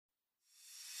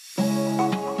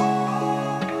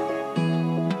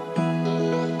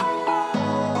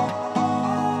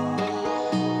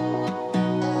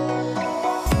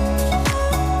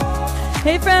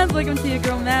Hey friends, welcome to Your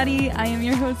Girl Maddie. I am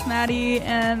your host Maddie,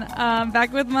 and I'm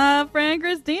back with my friend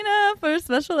Christina for a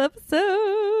special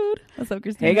episode. What's up,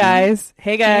 Christina? Hey guys.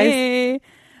 Hey.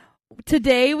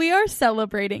 Today we are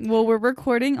celebrating. Well, we're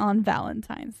recording on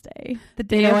Valentine's Day, the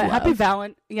day of love.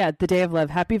 The day of love.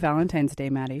 Happy Valentine's Day,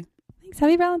 Maddie. Thanks.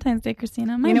 Happy Valentine's Day,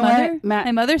 Christina.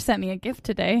 My mother sent me a gift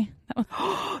today.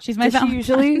 She's my Does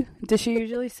Valentine. she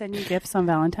usually send you gifts on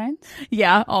Valentine's?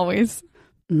 Yeah, always.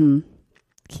 Mm-hmm.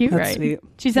 Cute, That's right? Sweet.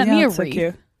 She sent me a so wreath.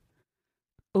 Cute.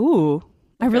 Ooh.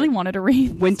 I really wanted a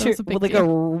wreath. Winter, So like a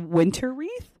winter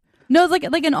wreath? No, it's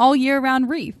like an all year round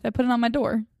wreath. I put it on my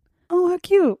door. Oh, how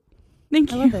cute.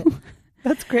 Thank I you. love it.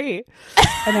 That's great.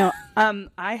 I know.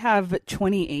 I have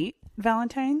 28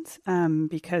 Valentines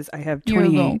because I have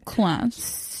 28 class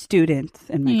students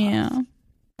in my class.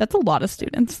 That's a lot of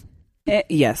students.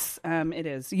 Yes, it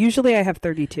is. Usually I have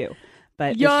 32,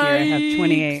 but this year I have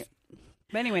 28.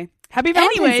 But anyway, happy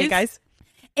Valentine's Day, guys.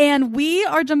 And we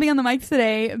are jumping on the mics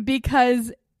today because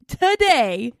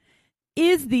today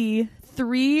is the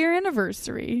 3-year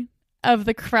anniversary of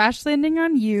the Crash Landing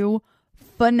on You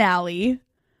finale.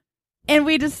 And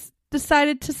we just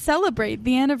decided to celebrate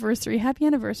the anniversary. Happy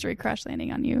anniversary, Crash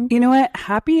Landing on You. You know what?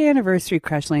 Happy anniversary,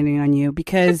 Crash Landing on You,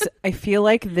 because I feel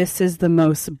like this is the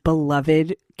most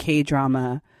beloved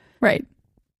K-drama. Right.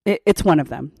 It's one of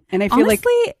them. And I feel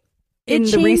Honestly, like in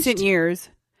the recent years...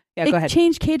 Yeah, go ahead. It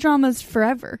changed K-dramas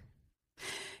forever.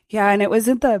 Yeah, and it was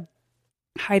at the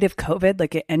height of COVID.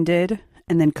 Like, it ended,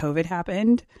 and then COVID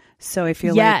happened. So I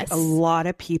feel like a lot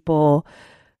of people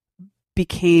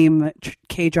became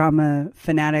K-drama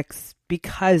fanatics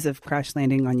because of Crash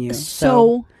Landing on You.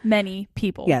 So many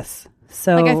people. Yes.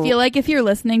 So like, I feel like if you're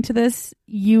listening to this,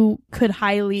 there's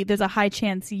a high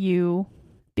chance you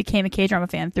became a K-drama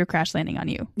fan through Crash Landing on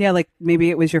You. Yeah, like maybe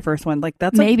it was your first one. Like,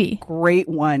 that's maybe a great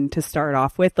one to start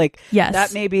off with. Like, yes,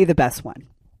 that may be the best one.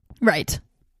 Right.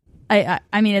 I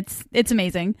mean, it's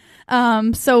amazing.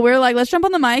 So we're like, let's jump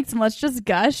on the mics and let's just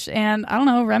gush and, I don't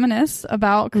know, reminisce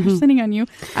about Crash Landing on You.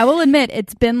 I will admit,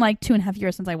 it's been like 2.5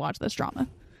 years since I watched this drama.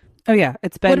 Oh, yeah.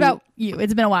 It's been... What about you?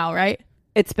 It's been a while, right?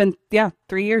 It's been,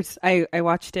 3 years. I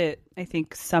watched it, I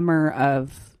think, summer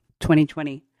of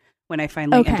 2020 when I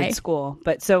finally ended school.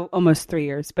 But so almost 3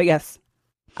 years. But yes.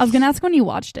 I was going to ask when you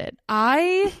watched it.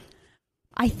 I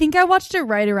think I watched it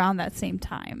right around that same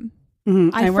time.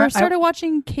 Mm-hmm. I first started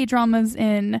watching K-dramas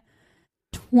in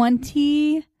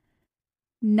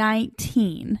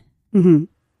 2019. Mm-hmm.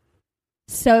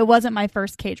 So it wasn't my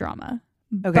first K-drama.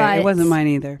 Okay, it wasn't mine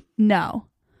either. No.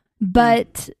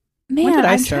 But, man,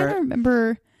 I'm trying to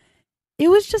remember. It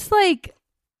was just like,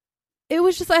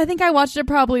 I think I watched it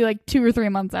probably like 2 or 3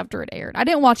 months after it aired. I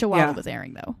didn't watch it while it was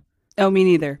airing, though. Oh, me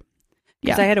neither.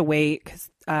 Yeah. Because I had to wait because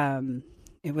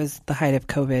it was the height of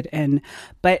COVID.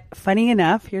 But funny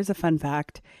enough, here's a fun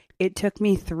fact. It took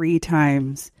me 3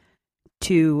 times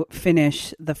to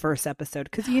finish the first episode.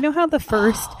 Because you know how the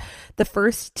first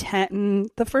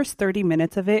 30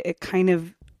 minutes of it,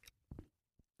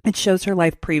 it shows her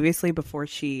life previously before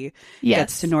she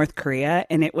gets to North Korea.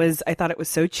 And I thought it was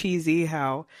so cheesy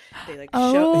how they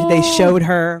they showed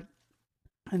her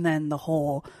and then the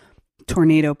whole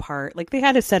tornado part. Like, they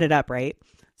had to set it up, right?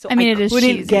 So I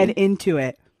couldn't get into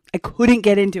it.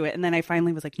 And then I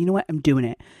finally was like, you know what? I'm doing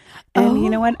it. And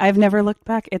you know what? I've never looked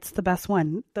back. It's the best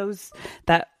one.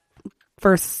 That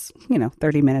first,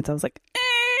 30 minutes, I was like,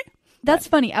 That's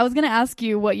funny. I was going to ask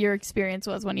you what your experience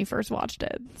was when you first watched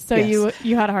it. So you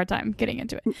had a hard time getting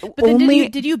into it. But then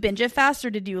did you binge it fast or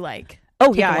did you like?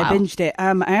 Oh yeah, I binged it. I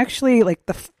actually like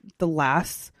the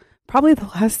last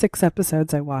 6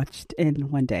 episodes I watched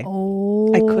in one day.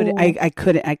 Oh, I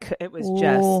couldn't. It was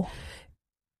just.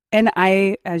 And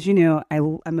as you know,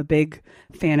 I'm a big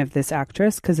fan of this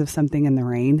actress because of Something in the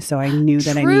Rain. So I knew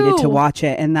that I needed to watch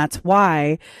it. And that's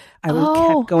why I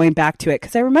kept going back to it.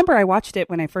 Because I remember I watched it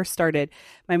when I first started.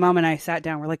 My mom and I sat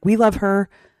down. We're like, we love her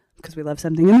because we love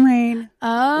Something in the Rain.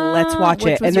 Let's watch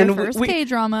it. And then your first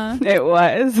K-drama. It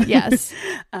was. Yes.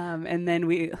 And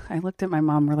then I looked at my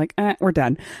mom. We're like, we're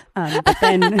done. But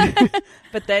then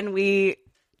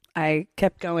I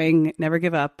kept going, never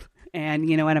give up. And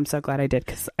you know what? I'm so glad I did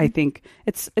because I think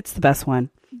it's the best one.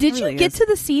 Did you get to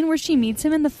the scene where she meets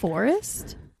him in the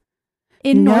forest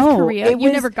in North Korea?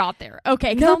 You never got there.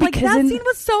 Okay, because I'm like, that scene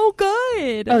was so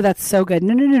good. Oh, that's so good.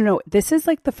 No. This is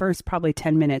like the first probably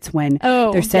 10 minutes when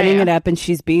they're setting it up and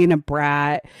she's being a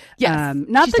brat. Yes.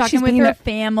 Not she's that talking she's with being her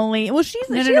family. Well, she's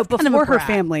no, before her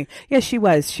family. Yeah, she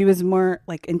was. She was more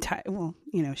like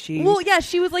she. Well, yeah,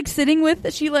 she was like sitting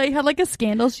with. She like had like a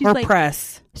scandal. She's or like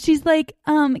press. She's like,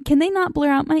 can they not blur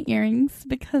out my earrings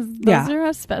because those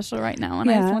are special right now, and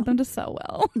I just want them to sew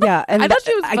well. Yeah, and I thought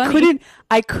she was funny.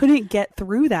 I couldn't get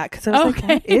through that because I was like,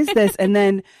 what is this? And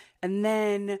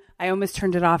then I almost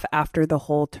turned it off after the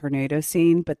whole tornado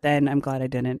scene, but then I'm glad I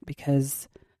didn't because.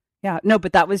 Yeah, no,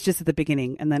 but that was just at the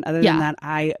beginning. And then other than that,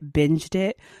 I binged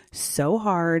it so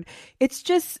hard. It's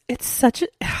such a,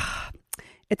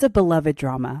 it's a beloved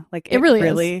drama. Like it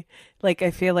really is. Like I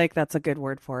feel like that's a good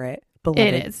word for it. Beloved.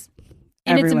 It is.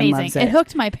 And everyone it's amazing. It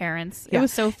hooked my parents. Yeah. It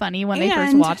was so funny when they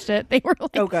first watched it. They were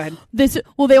like, oh, God. They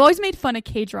always made fun of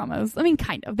K-dramas. I mean,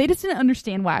 kind of. They just didn't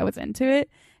understand why I was into it.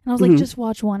 And I was like, just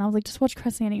watch one. I was like, just watch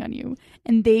Crash Landing on You.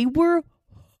 And they were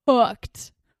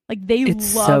hooked. Like they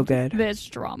loved this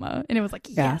drama, and it was like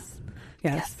yes.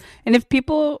 And if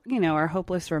people, are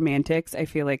hopeless romantics, I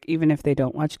feel like even if they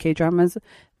don't watch K-dramas,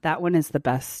 that one is the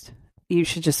best. You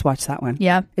should just watch that one.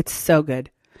 Yeah, it's so good.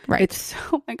 Right?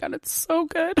 Oh my God, it's so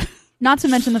good. Not to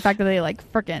mention the fact that they like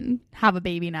freaking have a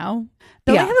baby now.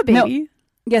 Don't they have a baby? No.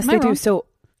 Yes, they do. So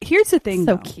here's the thing,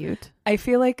 so cute. I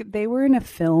feel like they were in a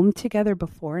film together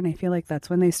before, and I feel like that's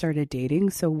when they started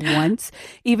dating. So once,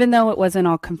 even though it wasn't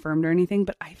all confirmed or anything,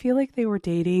 but I feel like they were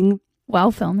dating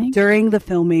while filming during the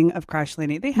filming of Crash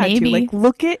Landing. They had to like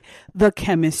look at the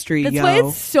chemistry. That's why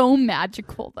it's so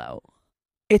magical, though.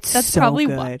 That's so probably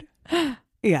good.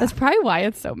 Yeah, that's probably why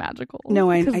it's so magical. No,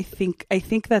 I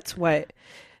think that's what.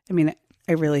 I mean,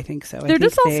 I really think so. They're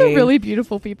just also really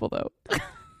beautiful people, though.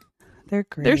 They're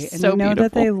great. They're so and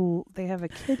beautiful. That they have a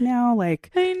kid now. Like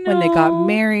when they got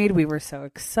married, we were so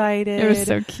excited. It was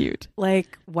so cute.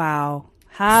 Like, wow.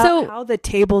 How the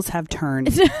tables have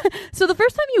turned. So the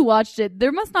first time you watched it,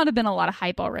 there must not have been a lot of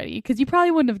hype already because you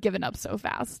probably wouldn't have given up so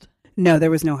fast. No, there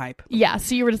was no hype. Yeah,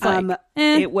 so you were just like,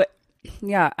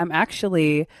 I'm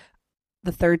actually.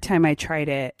 The third time I tried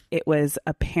it, it was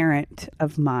a parent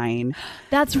of mine.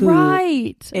 That's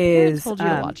right. I told you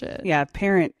to watch it. Yeah,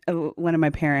 one of my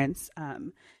parents.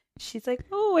 She's like,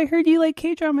 "Oh, I heard you like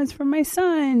K-dramas from my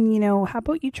son. How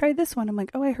about you try this one?" I'm like,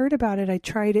 "Oh, I heard about it. I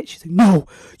tried it." She's like, "No,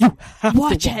 you have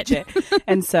watch to watch it."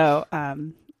 And so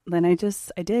then I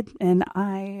did, and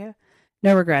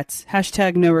no regrets. #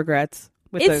 no regrets.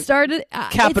 With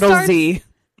capital Z.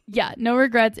 Yeah, no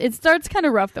regrets. It starts kind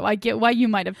of rough, though. I get why you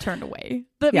might have turned away.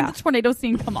 The tornado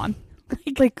scene, come on. I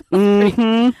think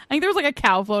there was like a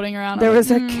cow floating around. There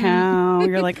was a cow.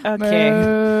 You're like,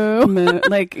 okay.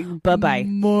 Like, bye-bye.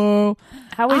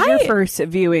 How was your first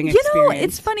viewing experience?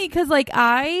 It's funny because like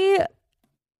I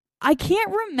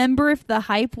can't remember if the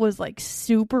hype was like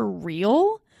super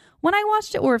real when I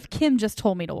watched it or if Kim just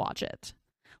told me to watch it.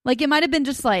 Like it might have been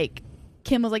just like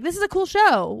Kim was like, this is a cool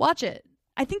show. Watch it.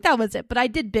 I think that was it, but I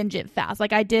did binge it fast.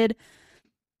 Like I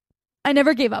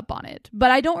never gave up on it, but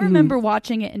I don't remember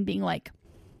watching it and being like,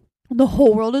 the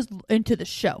whole world is into the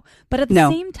show. But at the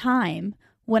same time,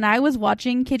 when I was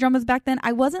watching K-dramas back then,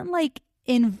 I wasn't like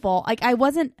involved. Like I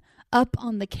wasn't up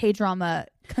on the K-drama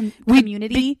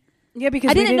community.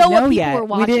 Because I didn't know what people were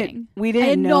watching. We didn't I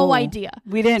had know. No idea.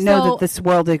 We didn't know that this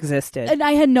world existed. And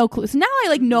I had no clue. So now I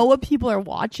like know what people are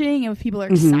watching and what people are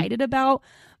excited about.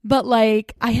 But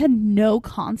like I had no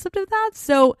concept of that.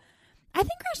 So I think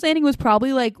Crash Landing was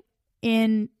probably like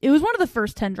it was one of the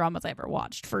first 10 dramas I ever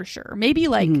watched for sure. Maybe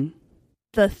like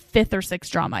the 5th or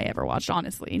 6th drama I ever watched,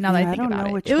 honestly. Now that I think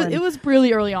about it. It was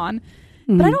really early on.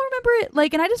 But I don't remember it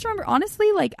like, and I just remember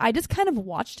honestly, like I just kind of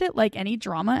watched it like any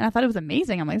drama and I thought it was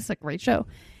amazing. I'm like, this is a great show.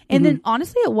 And then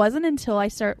honestly, it wasn't until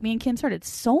me and Kim started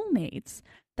Soulmates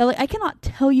that like I cannot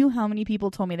tell you how many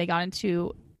people told me they got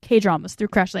into K-dramas through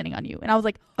Crash Landing on You. And I was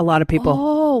like, a lot of people.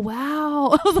 Oh,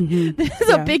 wow. I was like, this is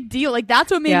a big deal. Like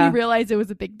that's what made me realize it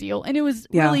was a big deal. And it was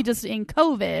really just in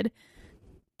COVID.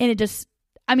 And it just,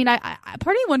 I mean, I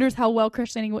part of me wonders how well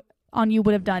Crash Landing on You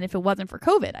would have done if it wasn't for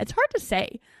COVID. It's hard to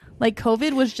say. Like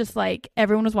COVID was just like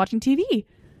everyone was watching TV.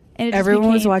 And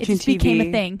everyone was watching TV. Became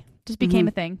a thing. Just became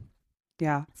a thing.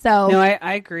 Yeah. So no,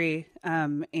 I agree.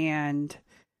 And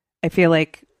I feel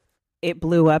like it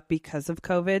blew up because of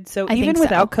COVID. So even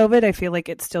without COVID, I feel like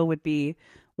it still would be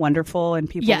wonderful and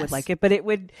people would like it, but it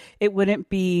wouldn't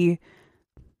be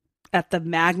at the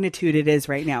magnitude it is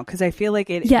right now. Cause I feel like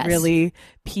really,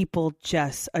 people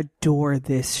just adore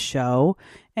this show.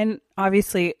 And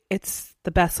obviously it's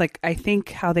the best. Like I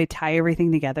think how they tie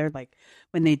everything together, like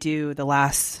when they do the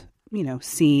last,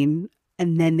 scene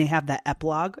and then they have that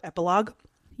epilogue.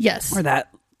 Yes. Or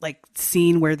that like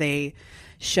scene where they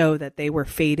show that they were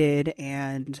fated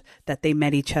and that they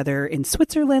met each other in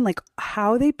Switzerland, like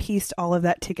how they pieced all of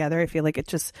that together. I feel like it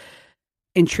just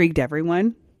intrigued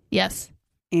everyone. Yes.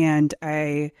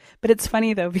 But it's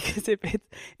funny though, because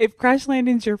if Crash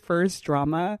Landing's your first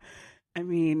drama, I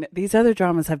mean, these other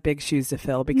dramas have big shoes to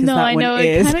fill, because no, that I know, one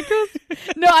is. It goes,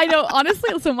 no, I know.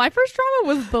 Honestly, so my first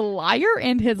drama was The Liar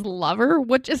and His Lover,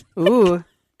 which is Ooh.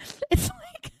 It's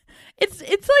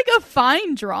like a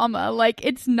fine drama. Like,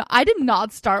 it's not, I did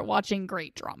not start watching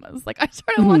great dramas. Like, I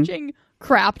started watching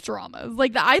crap dramas.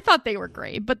 Like, I thought they were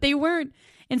great, but they weren't.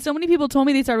 And so many people told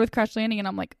me they started with Crash Landing, and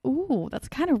I'm like, ooh, that's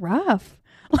kind of rough.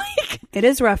 Like, it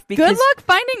is rough, because good luck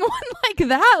finding one like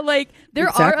that. Like, there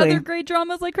Exactly. are other great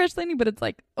dramas like Crash Landing, but it's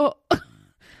like, oh,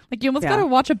 like, you almost gotta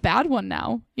watch a bad one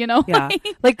now, you know? Yeah.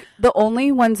 Like, the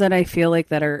only ones that I feel like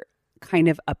that are kind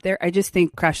of up there, I just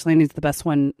think Crash Landing is the best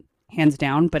one, hands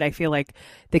down. But I feel like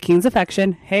The King's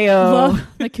Affection, heyo,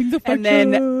 The King's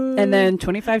Affection, and then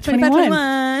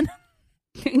 2521.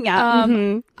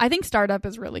 Yeah. I think Startup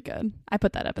is really good. I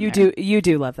put that up in You there. you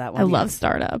do love that one. I love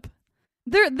Startup.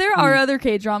 There are other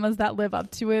K-dramas that live up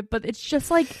to it, but it's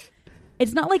just like,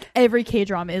 it's not like every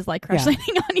K-drama is like Crash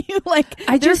Landing on You.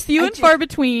 Like, they're few and far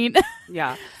between.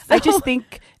 Yeah. So,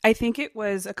 I think it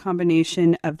was a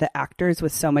combination of the actors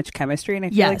with so much chemistry, and I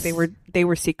feel like they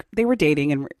were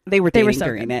dating, and they were dating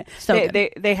during it. So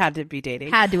they had to be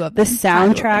dating. had to have the been.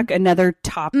 soundtrack, another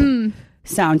top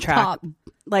soundtrack,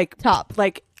 top,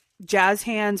 like jazz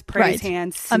hands, praise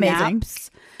hands, snaps. Amazing.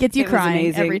 Gets you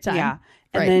crying every time. Yeah.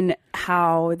 And then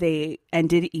how they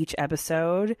ended each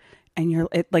episode, and you're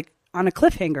like on a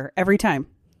cliffhanger every time.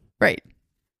 Right.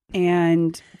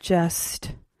 And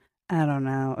just, I don't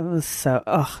know. It was so,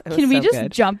 Can we just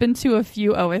jump into a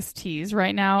few OSTs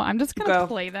right now? I'm just going to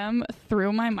play them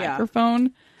through my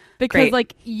microphone because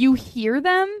like you hear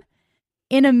them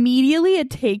and immediately it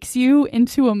takes you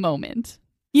into a moment.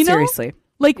 You know? Seriously.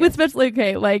 Like especially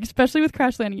with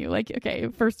Crash Landing You. Like, okay,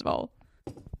 first of all.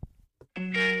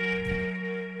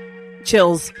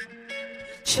 Chills.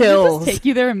 Does it just take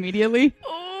you there immediately?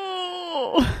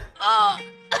 Oh.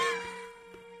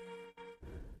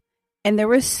 And there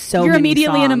was so You're many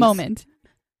immediately songs. in a moment.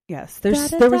 Yes, there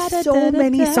were so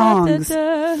many songs.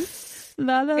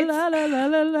 La la la la la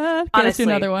la la. Honestly, let's do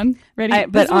another one. Ready?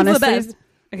 But this one's honestly, the best.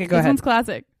 Okay, go this ahead. One's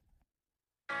classic.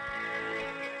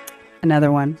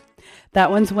 Another one. That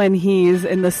one's when he's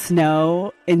in the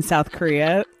snow in South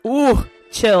Korea. Ooh,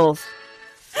 chills.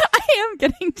 I am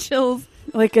getting chills.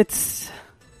 Like, it's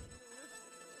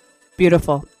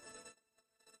beautiful.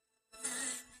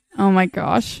 Oh my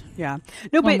gosh. Yeah.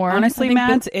 No, but honestly,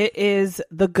 Mads, it is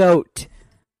the GOAT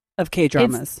of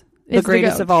K-dramas. It's the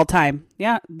greatest of all time.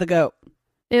 Yeah, the GOAT.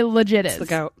 It legit is. It's the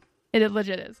GOAT. It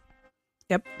legit is.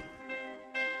 Yep.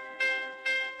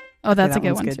 Oh, that's a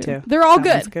good one too. They're all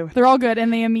good. They're all good.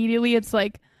 And they immediately, it's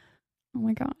like, oh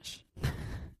my gosh.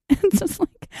 It's just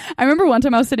like, I remember one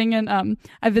time I was sitting in,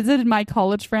 I visited my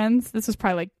college friends. This was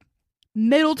probably like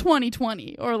middle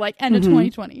 2020 or like end of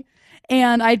 2020.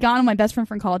 And I'd gotten my best friend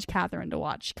from college, Catherine, to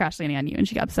watch Crash Landing on You, and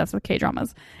she got obsessed with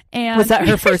K-dramas. And was that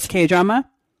her first K-drama?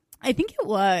 I think it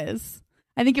was.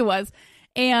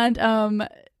 And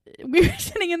we were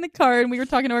sitting in the car and we were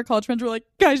talking to our college friends. We're like,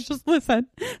 guys, just listen.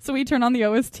 So we turn on the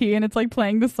OST and it's like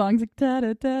playing the songs like da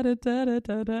da da da da da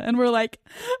da da, and we're like,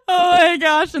 oh my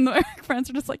gosh! And our friends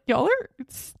are just like, y'all are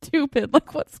stupid.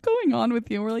 Like, what's going on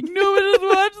with you? And we're like, no, just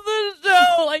watch the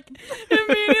show. Like,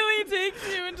 immediately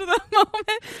takes you into the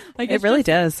moment. Like, it really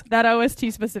does. That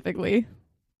OST specifically.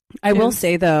 I will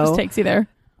say though, just takes you there.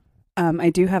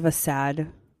 I do have a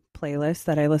sad playlist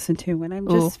that I listen to when I'm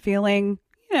just feeling,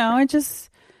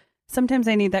 sometimes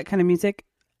I need that kind of music.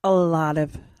 A lot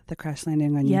of the Crash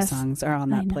Landing on You songs are on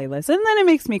that playlist, and then it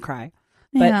makes me cry.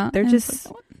 But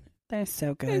they're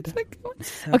so good.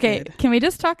 So okay, good. Can we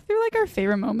just talk through like our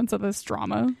favorite moments of this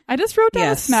drama? I just wrote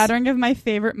down a smattering of my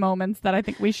favorite moments that I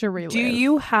think we should relive. Do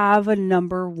you have a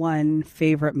number one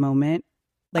favorite moment?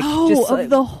 Like, of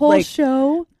the whole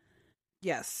show?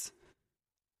 Yes.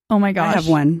 Oh my gosh. I have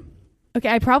one. Okay,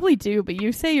 I probably do, but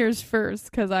you say yours first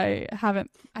because I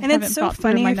haven't. And it's so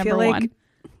funny. I feel like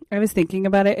I was thinking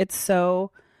about it. It's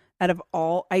so out of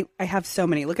all. I have so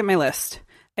many. Look at my list.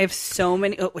 I have so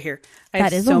many. Oh, here. I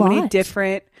have so many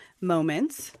different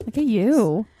moments. Look at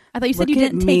you. I thought you said you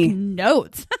didn't take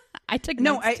notes. I took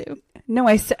notes too. No,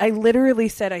 I literally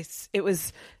said it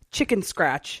was chicken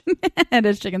scratch. It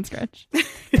is chicken scratch.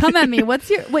 Come at me.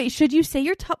 Should you say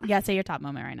your top? Yeah, say your top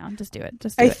moment right now. Just do it.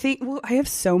 I have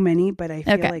so many, but I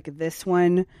feel like this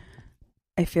one,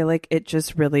 I feel like it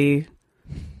just really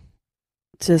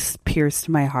just pierced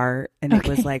my heart. And it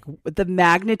was like the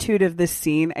magnitude of this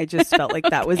scene. I just felt like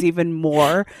that was even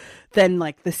more than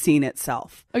like the scene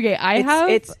itself. Okay. I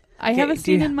have a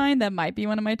scene in mind that might be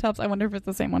one of my tops. I wonder if it's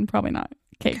the same one. Probably not.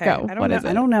 Okay, go. What is it?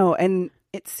 I don't know. And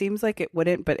it seems like it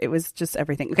wouldn't, but it was just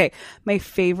everything. Okay, my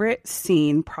favorite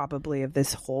scene probably of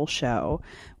this whole show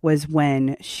was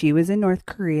when she was in North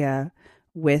Korea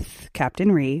with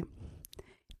Captain Ree,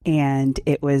 and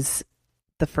it was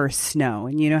the first snow.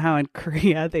 And you know how in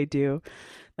Korea they do,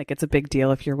 like, it's a big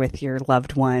deal if you're with your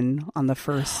loved one on the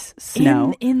first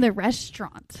snow. In the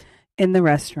restaurant. In the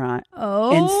restaurant.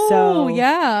 Oh, and so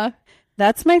yeah.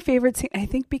 That's my favorite scene, I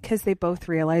think, because they both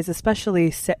realize, especially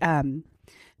what's her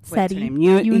name?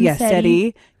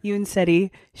 Yoon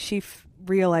Seti. She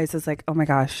realizes, like, oh my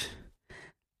gosh,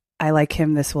 I like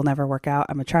him. This will never work out.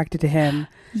 I'm attracted to him.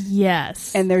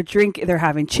 Yes. And they're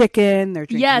having chicken. They're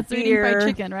drinking beer. They're eating fried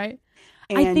chicken, right?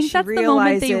 And I think that's the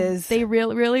moment they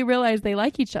really realize they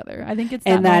like each other. I think it's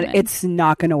that moment. It's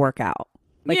not going to work out.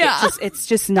 Like, it's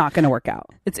just not going to work out.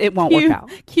 It won't work out.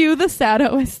 Cue the sad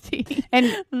OST.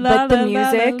 But the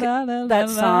music, that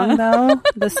song though,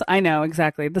 I know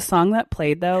exactly. The song that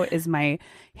played though is my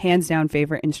hands down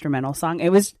favorite instrumental song.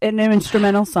 It was an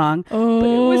instrumental song, but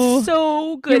it was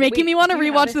so good. You're making me want to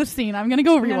rewatch the scene. I'm going to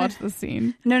go rewatch the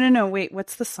scene. No. Wait,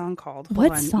 what's the song called?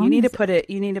 What song? You need to put it.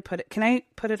 Can I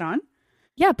put it on?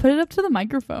 Yeah, put it up to the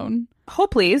microphone. Oh,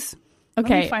 please.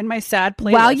 Okay. Let me find my sad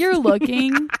playlist. While you're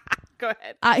looking, go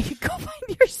ahead. Go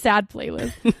find your sad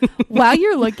playlist. While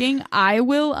you're looking, I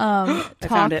will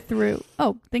talk through.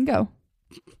 Oh, then go.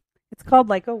 It's called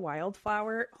Like a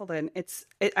Wildflower. Hold on.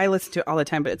 I listen to it all the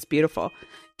time, but it's beautiful.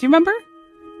 Do you remember?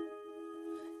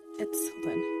 Hold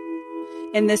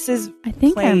on. And this is I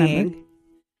think playing. I remember.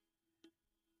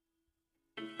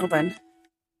 Hold on.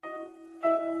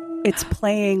 It's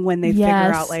playing when they figure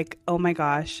out, like, oh my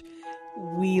gosh,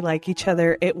 we like each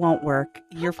other. It won't work.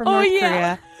 You're from North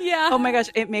Korea. Yeah. Oh my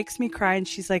gosh, it makes me cry. And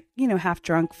she's like, half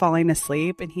drunk, falling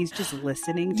asleep, and he's just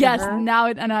listening to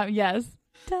her. Yes.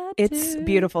 It's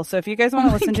beautiful. So if you guys want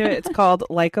to listen to it, it's called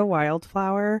Like a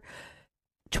Wildflower.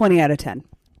 20 out of 10.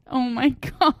 Oh my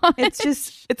god.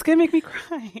 It's going to make me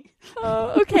cry.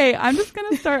 Oh, okay. I'm just going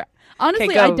to start.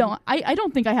 Honestly, I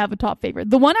don't think I have a top favorite.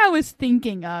 The one I was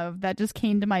thinking of that just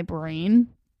came to my brain.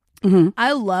 Mm-hmm.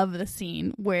 I love the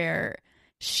scene where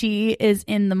she is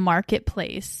in the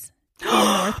marketplace in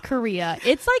North Korea.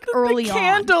 It's like early the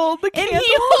candle, on. And he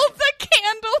holds a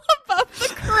candle above the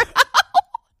crowd.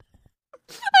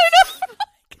 I know.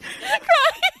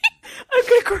 I'm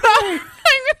going to cry. I'm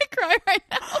going to cry right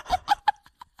now.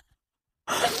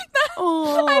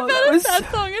 I bet a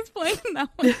sad song is playing that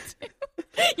one too.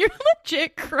 You're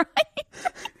legit crying.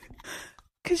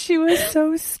 Because she was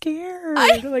so scared.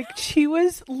 Like, she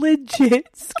was legit.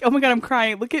 Oh my god, I'm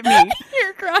crying. Look at me.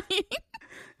 You're crying.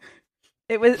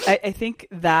 It was. I think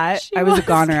that I was a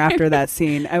goner after that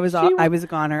scene. I was a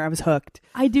goner. I was hooked.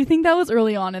 I do think that was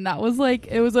early on, and that was like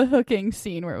it was a hooking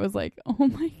scene where it was like, oh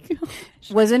my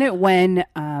gosh. Wasn't it when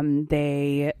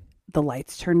the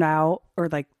lights turned out, or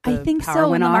like the I think power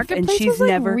went off, and she's was,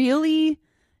 never really.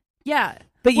 Yeah.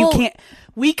 But you can't.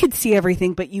 We could see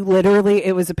everything, but you literally,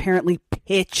 it was apparently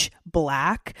pitch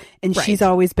black, and she's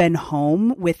always been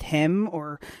home with him,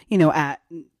 or in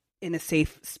a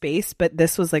safe space. But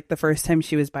this was like the first time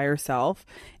she was by herself,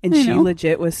 and she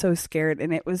legit was so scared,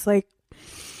 and it was like.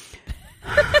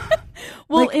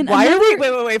 Well, like, why are we?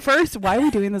 Wait. First, why are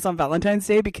we doing this on Valentine's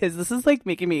Day? Because this is like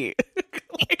making me.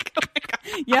 Like, oh my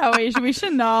god. Yeah, we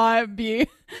should not be.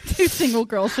 Two single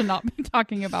girls should not be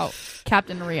talking about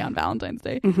Captain Ree on Valentine's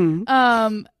Day. Mm-hmm.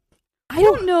 I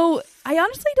don't know. I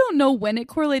honestly don't know when it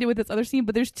correlated with this other scene,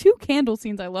 but there's two candle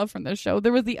scenes I love from this show.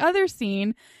 There was the other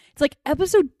scene. It's like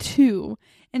episode 2,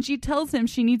 and she tells him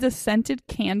she needs a scented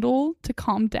candle to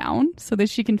calm down so that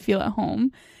she can feel at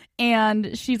home.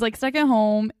 And she's like stuck at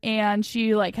home, and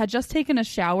she like had just taken a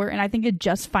shower, and I think it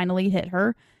just finally hit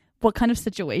her what kind of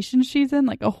situation she's in,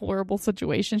 like a horrible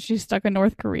situation. She's stuck in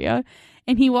North Korea,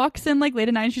 and he walks in like late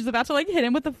at night, and she's about to like hit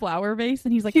him with a flower vase,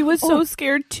 and he's like, he was so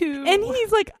scared too, and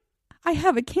he's like, I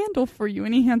have a candle for you,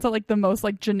 and he hands out like the most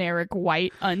like generic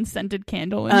white unscented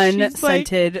candle, and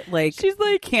unscented she's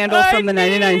like candle from the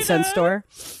 99-cent store,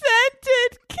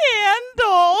 scented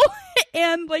candle.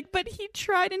 And like, but he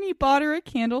tried, and he bought her a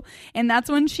candle, and that's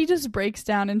when she just breaks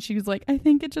down, and she's like, I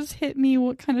think it just hit me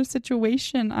what kind of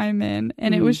situation I'm in.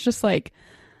 And it was just like,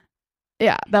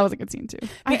 yeah, that was a good scene too,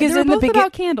 because they're both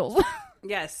about candles.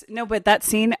 Yes, no, but that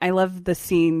scene, I love the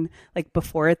scene like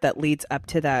before it that leads up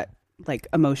to that like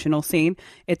emotional scene.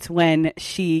 It's when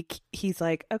he's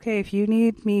like, okay, if you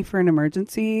need me for an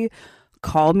emergency,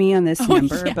 call me on this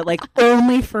number, but like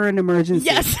only for an emergency.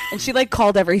 Yes. And she like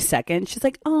called every second. She's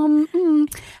like, do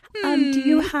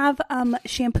you have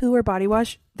shampoo or body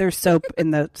wash? There's soap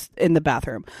in the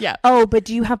bathroom. Yeah. Oh, but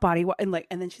do you have body wash? And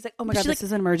then she's like, oh my God, this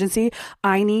is an emergency.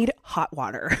 I need hot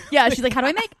water. Yeah. She's like, how do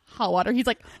I make hot water? He's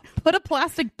like, put a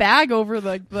plastic bag over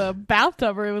the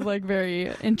bathtub. Or it was like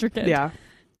very intricate. Yeah.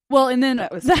 Well, and then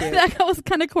that was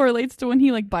kind of correlates to when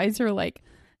he like buys her like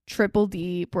triple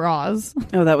D bras.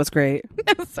 Oh, that was great.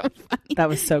 That was so funny. That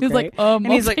was so great. He's like, and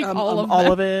he's like, all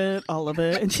of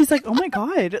it. And she's like, oh my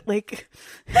God, like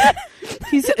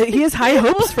he has high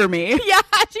hopes for me. Yeah,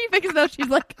 she figures out. She's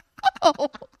like, oh,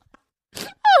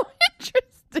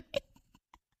 interesting.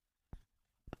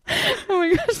 Oh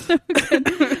my gosh, so good.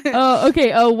 Oh,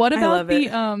 okay. Oh, what about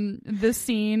the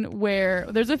scene where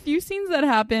there's a few scenes that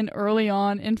happen early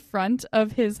on in front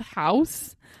of his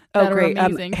house? Oh, great.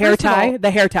 The hair tie.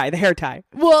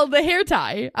 Well, the hair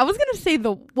tie. I was going to say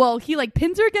he like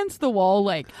pins her against the wall,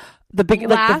 like the big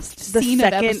last the scene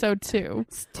second, of episode 2.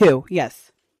 2,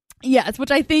 yes. Yes,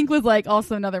 which I think was like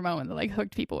also another moment that like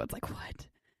hooked people. It's like, what?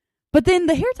 But then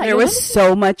the hair tie. There was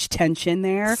so much tension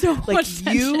there. So much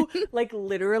tension. You, like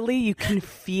literally, you can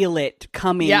feel it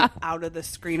coming out of the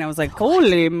screen. I was like,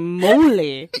 holy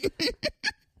moly.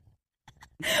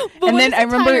 But and then I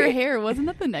remember her hair. Wasn't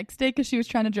that the next day because she was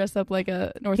trying to dress up like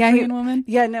a North Korean woman?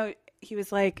 Yeah, no. He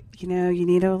was like, you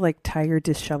need to like tie your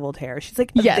disheveled hair. She's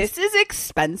like, this is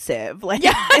expensive. Like,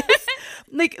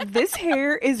 like this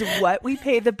hair is what we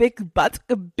pay the big bucks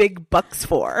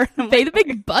for. Pay the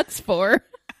big butts for.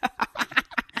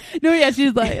 No, yeah,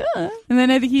 she's like, and then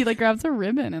I think he like grabs a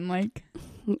ribbon and like.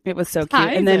 It was so cute.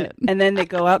 And then they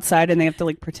go outside and they have to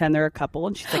like pretend they're a couple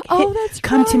and she's like,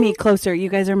 come to me closer.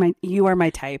 You are my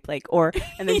type. Like,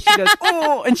 and then she goes,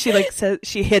 oh, and she like says,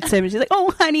 she hits him and she's like,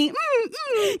 oh honey.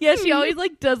 Yeah. She always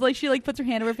like does like, she like puts her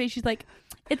hand over her face. She's like,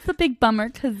 it's a big bummer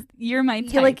because you're my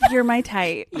type. You're my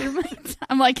type.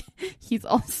 I'm like, he's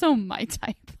also my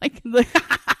type. Like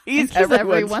he's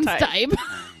everyone's type.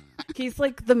 He's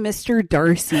like the Mr.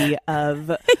 Darcy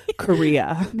of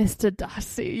Korea. Mr.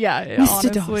 Darcy. Yeah.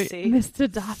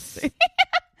 Mr. Darcy.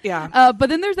 Yeah. But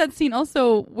then there's that scene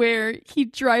also where he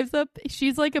drives up,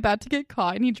 she's like about to get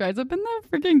caught and he drives up in the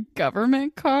freaking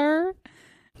government car.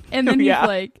 And then he's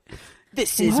like,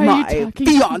 this is my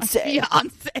fiance.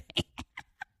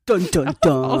 Dun, dun,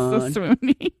 dun. Also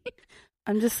swoony.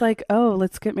 I'm just like,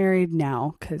 let's get married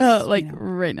now. Cause, right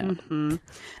now. Mm-hmm.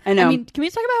 I know. I mean, can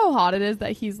we talk about how hot it is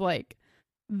that he's like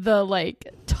the like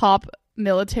top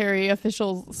military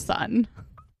official's son?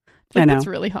 Like, I know. It's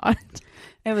really hot.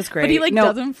 It was great. But he like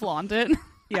doesn't flaunt it.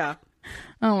 Yeah.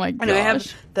 Oh my gosh. I know, I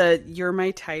have the You're My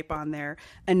Type on there.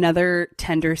 Another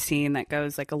tender scene that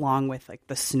goes like along with like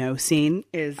the snow scene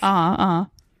is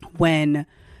when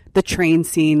the train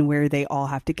scene where they all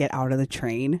have to get out of the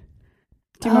train.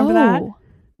 Do you remember that?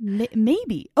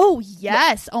 Maybe. Oh,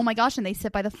 yes. Oh, my gosh. And they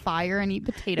sit by the fire and eat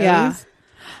potatoes.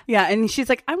 Yeah. And she's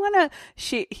like,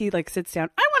 he like sits down.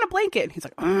 I want a blanket. And he's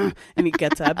like, and he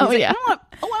gets up. He's like, I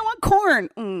want corn.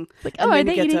 Like, are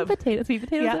they eating potatoes? Sweet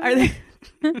potatoes? Yeah. Are they?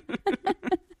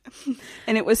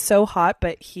 And it was so hot,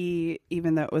 but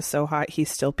even though it was so hot, he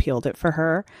still peeled it for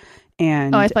her.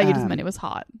 And I thought you just meant it was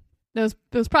hot. It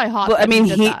was probably hot. Well, I mean,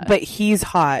 he's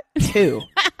hot too.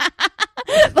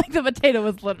 Like the potato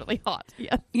was literally hot.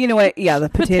 Yeah. You know what? Yeah, the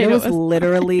potato was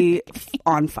literally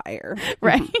on fire.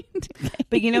 Right. Mm-hmm.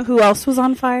 But you know who else was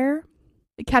on fire?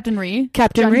 Captain Ree.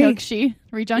 Captain Jung Ree. Hyuk-shi.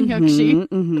 Ree Jung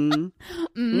Hyuk-shi.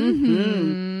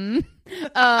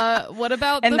 What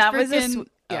about and the that freaking... was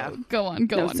go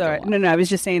on. Sorry. No, I was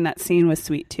just saying that scene was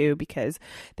sweet too because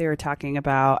they were talking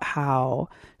about how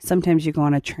sometimes you go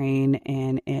on a train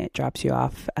and it drops you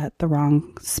off at the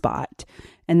wrong spot.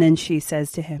 And then she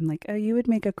says to him, like, oh, you would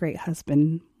make a great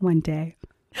husband one day.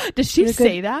 Does she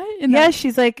say that? Yeah,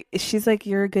 she's like,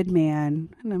 you're a good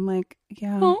man. And I'm like,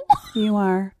 yeah, you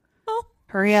are. Oh.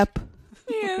 Hurry up.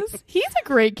 Yes. He's a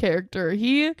great character.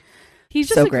 He's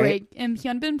just so great. And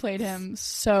Hyunbin played him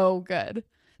so good.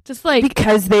 Just like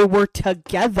because they were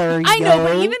together. I know,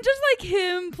 but even just like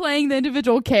him playing the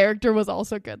individual character was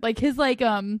also good. Like his like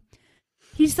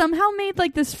he somehow made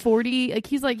like this 40, like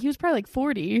he was probably like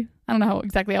 40. I don't know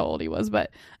exactly how old he was,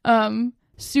 but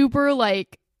super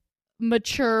like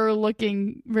mature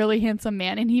looking, really handsome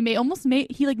man, and he made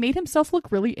himself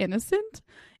look really innocent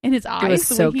in his eyes. It was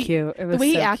so cute. The way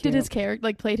he acted his character,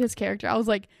 like played his character. I was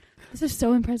like, This is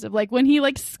so impressive. Like when he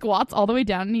like squats all the way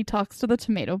down and he talks to the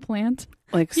tomato plant.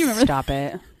 Like, stop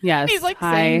it. Yes. He's like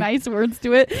saying nice words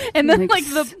to it. And then like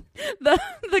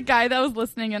the guy that was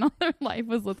listening in on their life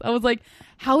was listening. I was like,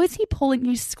 how is he pulling?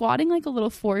 He's squatting like a little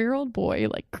 4-year-old boy,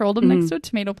 like curled up next to a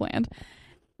tomato plant.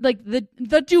 Like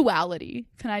the duality.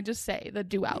 Can I just say the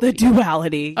duality? The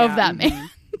duality of that man.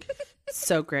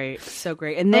 So great. So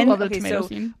great. And then, so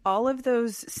scene. All of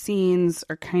those scenes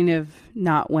are kind of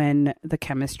not when the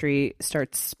chemistry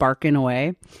starts sparking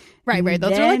away. Right.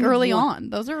 Those are like early on.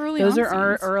 Those are early on. Those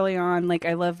are early on. Like,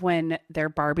 I love when they're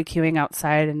barbecuing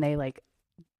outside and they like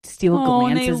steal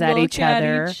glances at each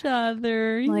other.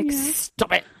 Like,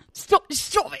 stop it. Stop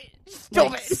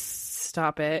it.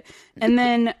 Stop it. And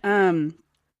then,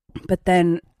 but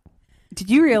then, did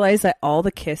you realize that all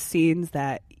the kiss scenes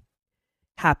that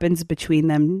happens between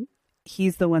them,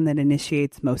 he's the one that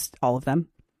initiates all of them?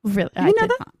 Really? You know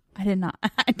that? I did not.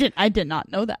 I did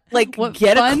not know that. Like,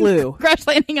 get a clue. Crash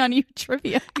landing on you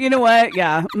trivia. You know what?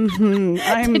 Yeah. Mm-hmm.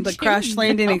 I'm the crash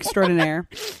landing extraordinaire.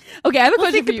 Okay, I have a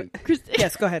question for you.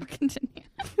 Yes, go ahead. Continue.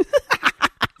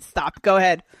 Stop. Go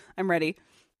ahead. I'm ready.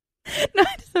 No,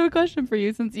 I just have a question for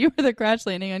you since you were the crash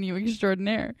landing on you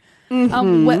extraordinaire.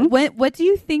 Mm-hmm. What do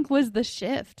you think was the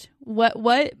shift?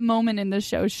 What moment in the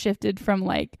show shifted from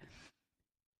like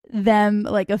them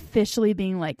like officially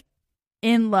being like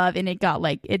in love and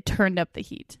it turned up the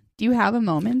heat? Do you have a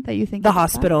moment that you think the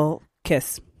hospital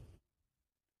kiss?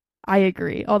 I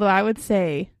agree. Although I would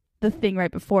say the thing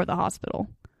right before the hospital.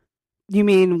 You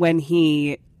mean when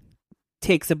he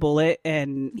takes a bullet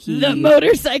and the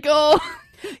motorcycle?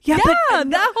 Yeah, but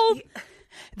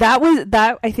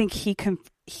that I think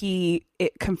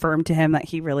it confirmed to him that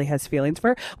he really has feelings for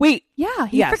her. Wait. Yeah,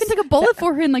 he freaking took a bullet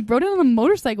for her and like rode it on a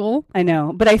motorcycle. I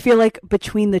know, but I feel like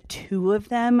between the two of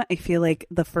them, I feel like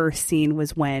the first scene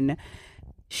was when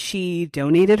she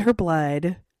donated her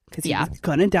blood because he was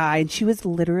gonna die, and she was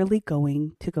literally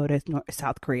going to go to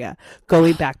South Korea,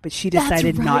 going back, but she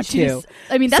decided not to.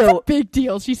 That's a big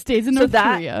deal. She stays in North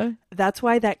Korea. That's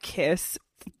why that kiss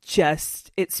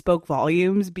it spoke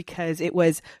volumes, because it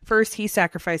was first he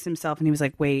sacrificed himself and he was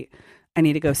like, wait, I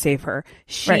need to go save her.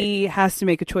 She has to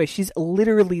make a choice. She's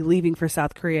literally leaving for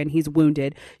South Korea and he's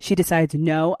wounded. She decides,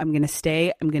 no, I'm going to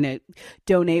stay. I'm going to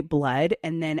donate blood.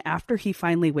 And then after he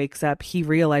finally wakes up, he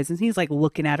realizes, he's like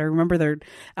looking at her. Remember, they're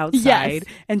outside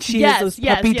and she has those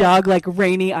puppy dog, like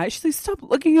rainy eyes. She's like, stop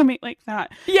looking at me like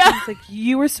that. Yeah. It's like,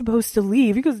 you were supposed to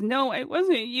leave. He goes, no, I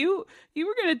wasn't. You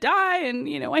were going to die. And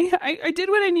you know, I did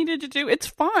what I needed to do. It's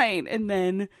fine. And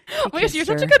then, oh my gosh, you're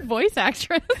such a good voice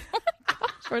actress.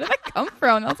 Where did that come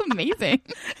from? That was amazing.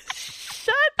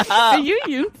 Shut up. Are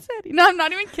you said? No, I'm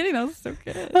not even kidding. That was so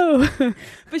good. Oh,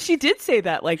 but she did say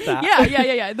that like that.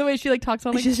 Yeah. The way she like talks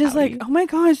on like she's just like, oh my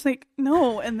gosh, like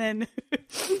no. And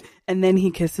then he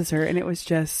kisses her, and it was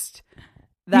just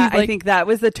that. I think that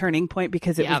was the turning point,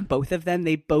 because it was both of them.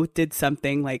 They both did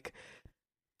something like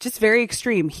just very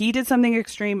extreme. He did something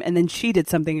extreme, and then she did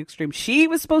something extreme. She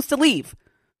was supposed to leave.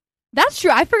 That's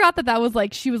true. I forgot that was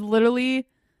like she was literally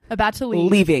about to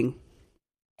leaving,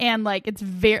 and like it's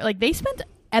very like they spent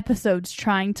episodes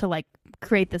trying to like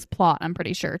create this plot, I'm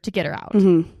pretty sure, to get her out.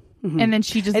 And then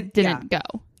she just didn't go,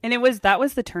 and that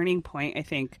was the turning point. I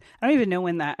think I don't even know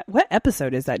what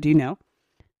episode is that. Do you know?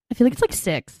 I feel like it's like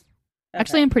 6.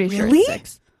 Actually, I'm pretty sure it's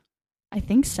 6. I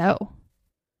think so.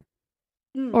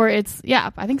 Or it's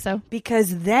I think so,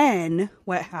 because then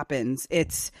what happens,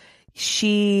 it's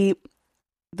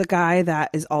the guy that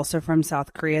is also from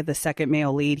South Korea, the second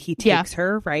male lead, he takes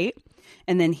her, right?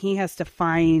 And then he has to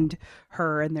find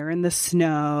her, and they're in the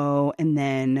snow, and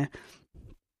then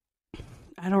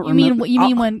I don't remember. You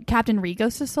mean when Captain Ree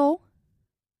goes to Seoul?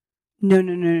 No.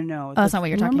 Oh, that's not what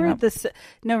you're talking about.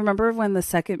 Remember when the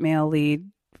second male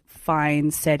lead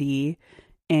finds Seti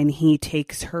and he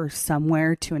takes her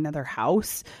somewhere to another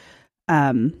house? Do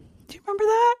you remember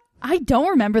that? I don't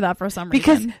remember that for some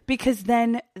reason. Because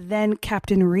then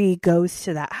Captain Ree goes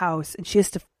to that house and she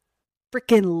has to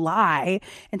freaking lie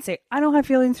and say, I don't have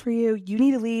feelings for you. You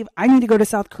need to leave. I need to go to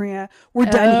South Korea. We're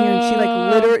done here. And she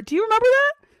like literally, do you remember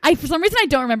that? For some reason I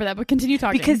don't remember that, but continue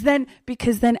talking.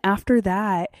 Because then after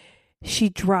that, she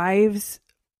drives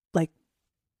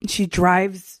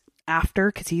after,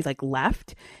 because he like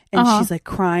left, and she's like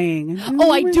crying.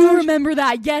 I do remember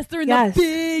that. Yes, they're in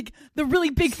the really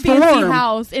big fancy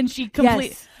house, and she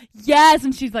completely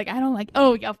and she's like, I don't like.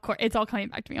 Oh yeah, of course, it's all coming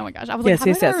back to me. Oh my gosh, I was like, how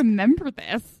do I remember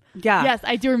this? Yeah, yes,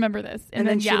 I do remember this. And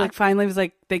then she like finally was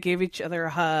like, they gave each other a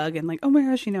hug, and like, oh my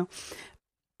gosh, you know.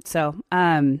 So,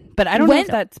 but I don't know if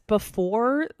that's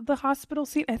before the hospital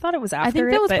scene. I thought it was after. I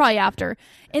think that was probably after.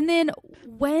 And then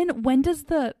when does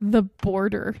the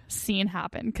border scene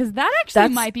happen? Because that actually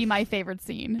might be my favorite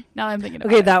scene. Now that I'm thinking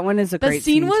about it. Okay, that one is a great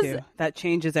scene too. That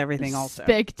changes everything also.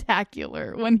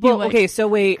 Spectacular when he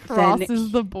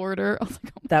crosses the border. I was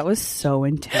like, oh that was so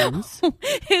intense.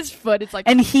 His foot is like,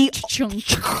 and he chunk.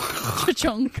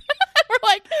 We're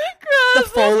like, the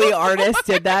Foley artist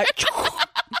did that. It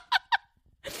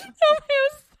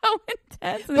was so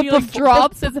intense. And he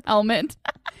drops his helmet.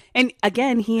 And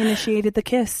again, he initiated the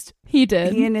kiss. He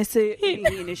did. He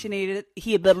initiated.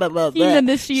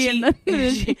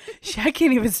 I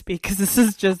can't even speak because this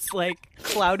is just like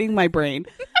clouding my brain.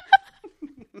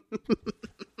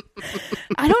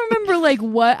 I don't remember like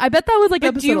what. I bet that was like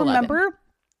episode 11. Do you remember?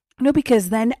 No, because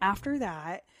then after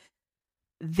that,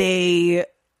 they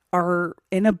are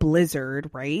in a blizzard,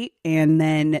 right? And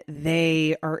then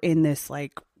they are in this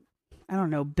like, I don't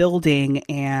know, building,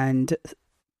 and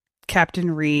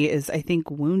Captain Rhee is, I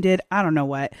think, wounded. I don't know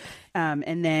what.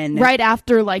 And then right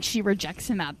after, like, she rejects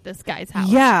him at this guy's house.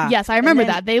 Yeah. Yes, I remember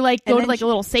that. They like go to like a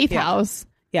little safe house.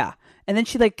 Yeah. And then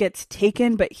she like gets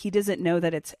taken, but he doesn't know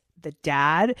that it's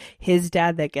his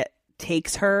dad that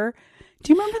takes her.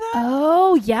 Do you remember that?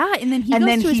 Oh yeah. And then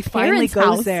he finally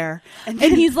goes there, and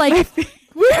he's like,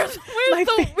 Where's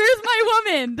my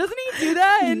woman? Doesn't he do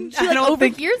that? And she like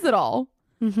overhears it all.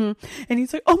 Mm-hmm. And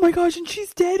he's like, oh my gosh, and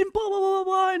she's dead, and blah blah blah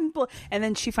blah and blah. And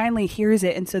then she finally hears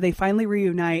it, and so they finally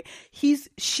reunite.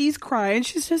 She's crying.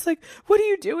 She's just like, what are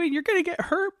you doing? You're gonna get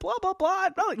hurt. Blah blah blah.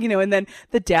 You know. And then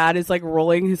the dad is like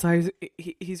rolling his eyes.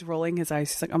 He's rolling his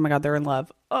eyes. He's like, oh my god, they're in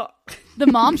love. Oh. The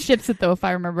mom ships it though, if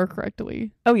I remember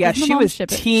correctly. Oh yeah, she was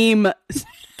team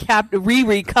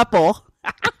Riri couple.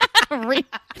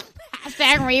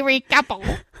 Hashtag Riri couple.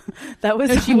 That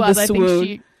was she was. I think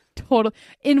she. Total.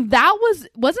 And that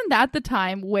wasn't that the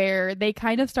time where they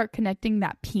kind of start connecting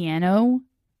that piano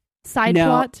side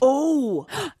plot? Oh,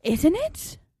 isn't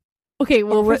it? Okay,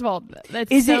 well, first of all, that's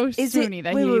Sooney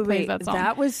that he plays that song.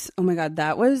 That was, oh my god,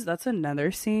 that's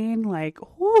another scene. Like,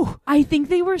 whew. I think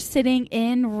they were sitting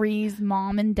in Rhee's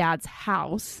mom and dad's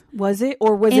house. Was it,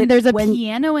 or was it? And there's a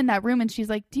piano in that room, and she's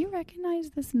like, "Do you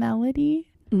recognize this melody?"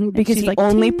 Mm-hmm, because he like,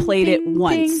 only played it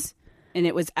once, and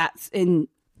it was in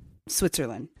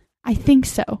Switzerland. I think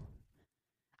so.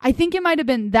 I think it might have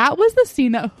been, that was the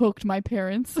scene that hooked my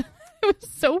parents. It was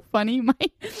so funny.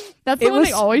 That's the one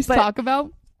they always talk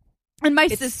about. And my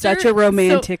sister, such a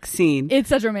romantic scene. It's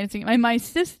such a romantic scene. My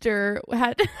sister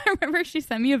I remember she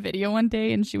sent me a video one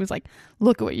day, and she was like,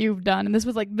 "Look at what you've done." And this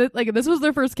was this was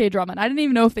their first K-drama, and I didn't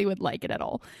even know if they would like it at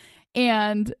all.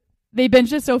 And they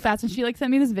binged it so fast, and she like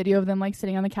sent me this video of them like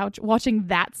sitting on the couch watching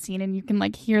that scene, and you can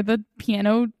like hear the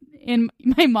piano. And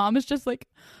my mom is just like,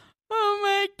 oh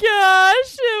my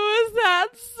gosh, it was that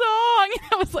song.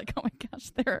 And I was like, oh my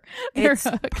gosh, it's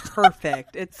hooked.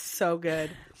 Perfect. It's so good.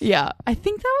 Yeah, I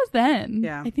think that was then.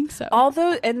 Yeah, I think so. All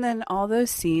those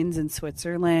scenes in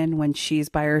Switzerland when she's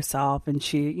by herself and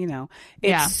she, you know,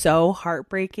 it's so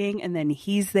heartbreaking. And then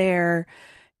he's there,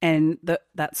 and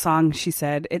that song, she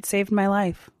said, it saved my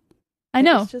life. I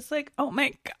know. It's just like, oh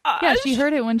my gosh. Yeah, she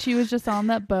heard it when she was just on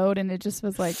that boat, and it just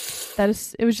was like,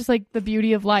 it was just like the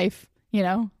beauty of life. You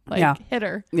know, like hit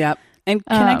her. Yep. And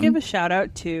can I give a shout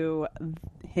out to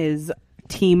his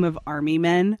team of army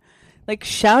men? Like,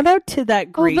 shout out to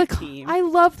that great team. I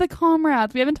love the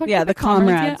comrades. We haven't talked about the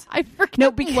comrades yet. I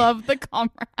freaking love the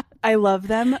comrades. I love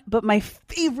them. But my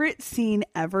favorite scene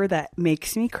ever that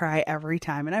makes me cry every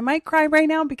time, and I might cry right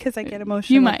now because I get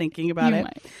emotional thinking about it.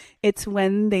 It's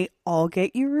when they all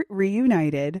get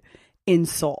reunited in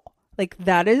Seoul. Like,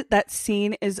 that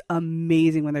scene is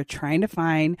amazing when they're trying to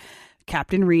find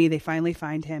Captain Rhee. They finally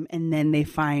find him, and then they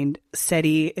find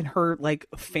Seti in her like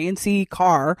fancy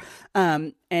car,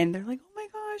 and they're like, oh my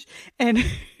gosh, and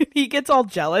he gets all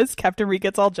jealous. Captain Rhee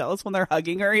gets all jealous when they're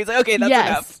hugging her. He's like, okay, that's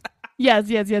enough.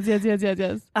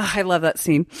 Yes. I love that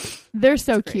scene. They're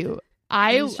so cute.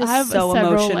 I have so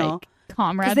several like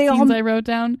comrade scenes I wrote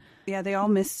down. Yeah, they all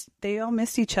missed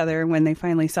each other when they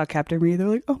finally saw Captain Rhee. They're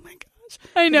like, oh my gosh.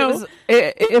 I know.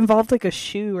 It involved like a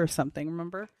shoe or something,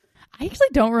 remember? I actually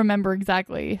don't remember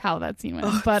exactly how that scene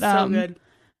went, but so good.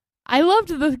 I loved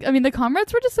the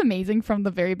comrades were just amazing from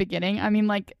the very beginning. I mean,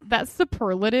 like that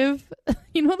superlative,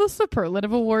 you know, the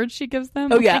superlative award she gives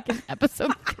them. Oh yeah, like in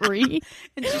episode 3,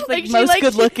 and she's like most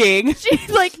good looking. She's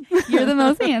like, you're the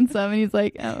most handsome, and he's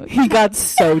like, oh. He got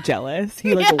so jealous.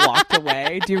 He like walked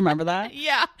away. Do you remember that?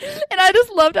 Yeah, and I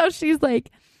just loved how she's like,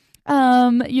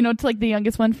 you know, to like the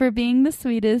youngest one, for being the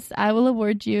sweetest, I will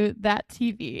award you that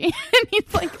TV. And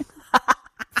he's like,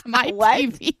 my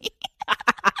TV.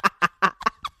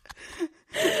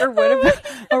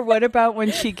 Or what about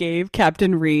when she gave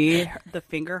Captain Ree the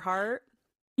finger heart?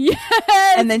 Yes.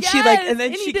 And then she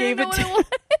she gave it to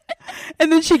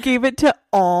and then she gave it to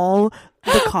all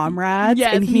the comrades.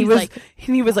 Yes, and he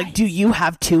was like, do you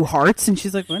have 2 hearts? And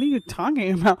she's like, what are you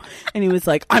talking about? And he was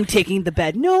like, I'm taking the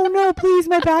bed. No, please,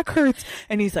 my back hurts.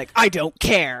 And he's like, I don't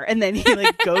care. And then he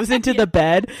like goes into the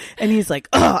bed and he's like,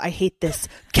 oh, I hate this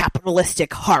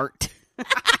capitalistic heart.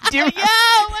 Yeah,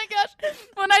 oh my gosh.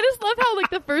 When I just love how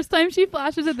like the first time she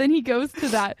flashes it, then he goes to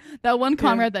that one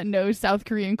comrade that knows South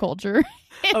Korean culture.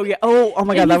 Oh yeah. Oh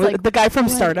my god, that was like, the guy from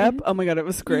Startup. Oh my god, it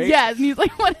was great. Yes, and he's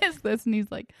like, what is this? And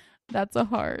he's like, that's a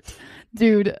heart.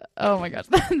 Dude, oh my gosh.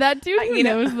 That dude who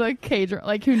knows the K-drama,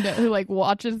 like who like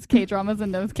watches K-dramas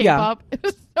and knows K-pop. Yeah. It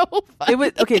was so funny. It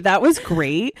was okay, that was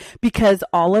great because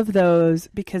all of those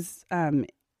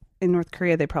in North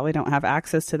Korea, they probably don't have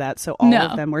access to that. So all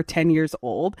of them were 10 years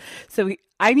old. So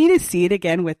I need to see it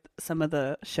again with some of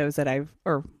the shows that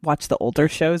or watch the older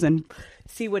shows and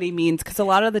see what he means. Because a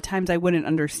lot of the times I wouldn't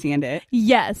understand it.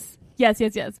 Yes.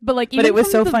 But like, but it was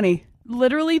so funny.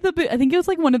 Literally, I think it was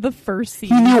like one of the first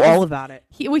scenes. He knew all about it.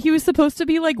 He was supposed to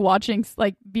be like watching,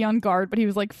 like be on guard, but he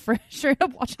was like straight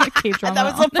up watching a K-drama.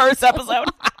 That was the first episode.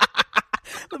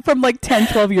 From like 10,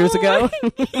 12 years ago.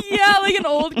 Yeah, like an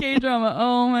old K-drama.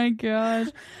 Oh my gosh.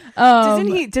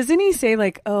 Doesn't he say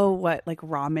like, oh, what like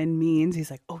ramen means? He's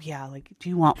like, oh yeah, like, do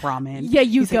you want ramen? Yeah,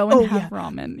 He's go like, and have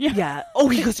ramen. Yeah. Oh,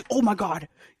 he goes, oh my god.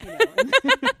 You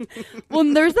know?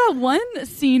 Well, there's that one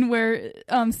scene where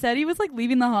Seti was like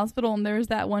leaving the hospital, and there's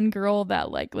that one girl that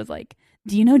like was like,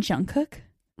 do you know Jungkook?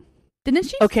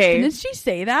 Didn't she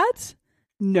say that?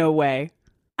 No way.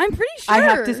 I'm pretty sure.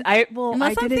 I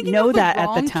didn't know that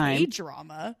at the time.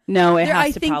 K-drama. No,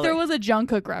 I think there was a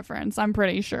Jungkook reference. I'm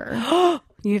pretty sure.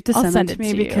 You have to send it to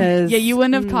me because you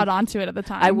wouldn't have caught on to it at the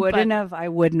time. I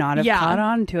would not have caught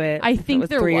on to it. I think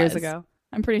there was 3 years ago.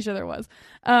 I'm pretty sure there was.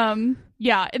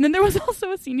 Yeah, and then there was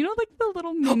also a scene. You know, like the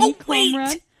little mini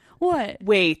comrade. What?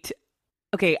 Wait.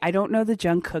 Okay, I don't know the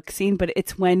Jungkook scene, but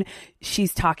it's when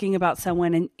she's talking about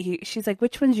someone and she's like,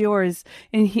 which one's yours?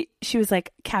 And she was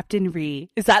like, Captain Ree.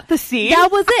 Is that the scene? That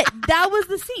was it. That was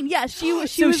the scene. Yeah,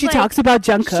 she talks about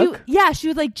Jungkook? She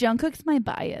was like, Jungkook's my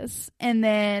bias. And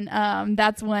then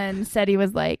that's when Seti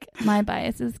was like, my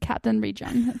bias is Captain Ree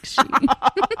Jungkook.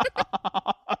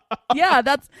 Yeah,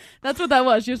 that's what that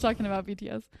was. She was talking about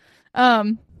BTS.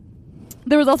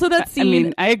 There was also that scene. I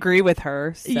mean, I agree with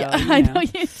her. So, yeah, I know you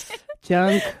did.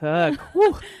 Jungkook.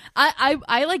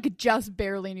 I like just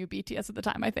barely knew BTS at the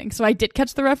time, I think. So I did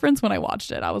catch the reference when I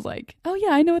watched it. I was like, oh yeah,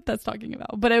 I know what that's talking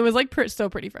about. But it was like still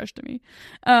pretty fresh to me.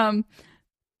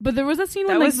 But there was a scene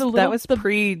when that was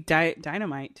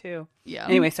pre-Dynamite too. Yeah.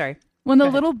 Anyway, sorry. When the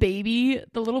little baby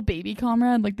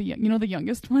comrade, like the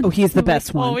youngest one. Oh, he's the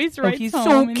best one. Always writes he's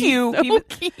home so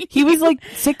cute. He was like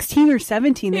 16 or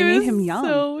 17. They made him young.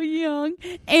 So young.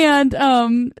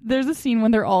 And there's a scene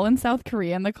when they're all in South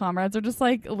Korea and the comrades are just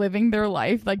like living their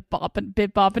life, like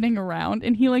bopping around.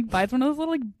 And he like buys one of those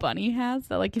little like bunny hats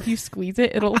that like if you squeeze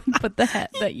it, it'll like put the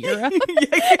ear up.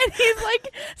 And he's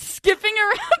like skipping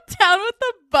around town with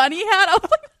the bunny hat. I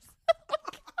was like,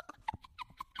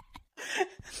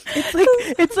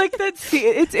 It's like that.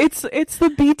 It's the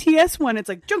BTS one. It's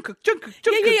like Jungkook.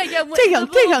 Yeah.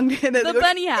 Taehyung. The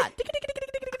bunny hat.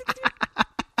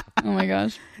 Oh my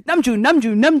gosh.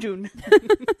 Namjoon.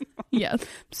 Yes.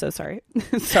 So sorry.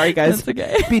 Sorry guys. That's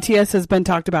okay. BTS has been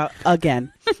talked about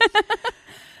again.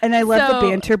 And I love the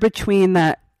banter between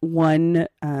that one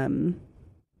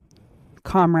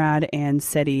comrade and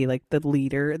Seti, like the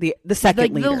leader, the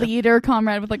second leader. The leader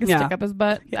comrade with like a stick up his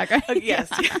butt. That guy. Yes.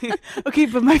 Okay,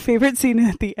 but my favorite scene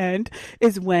at the end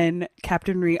is when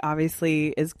Captain Ree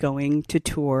obviously is going to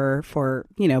tour for,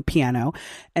 piano,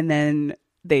 and then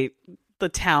the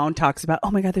town talks about,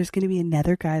 oh my god, there's going to be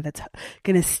another guy that's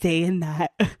going to stay in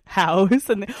that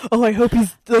house, and I hope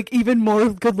he's like even more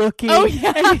good looking. Oh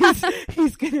yeah, and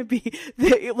he's going to be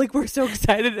like, we're so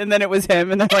excited, and then it was him,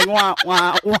 and they're like, wah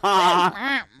wah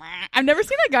wah. I've never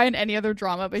seen that guy in any other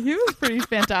drama, but he was pretty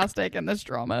fantastic in this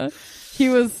drama. He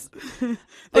was.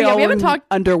 We haven't talked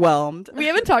underwhelmed. We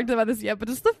haven't talked about this yet, but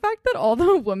just the fact that all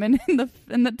the women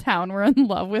in the town were in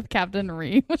love with Captain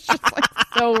Ree was just like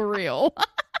so real.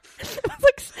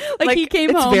 It's like he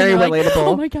came home. It's very relatable. Like,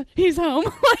 oh my god, he's home.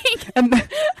 And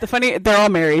the funny, they're all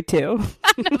married too.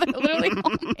 I know, they're literally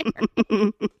all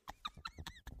married.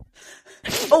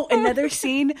 Oh, another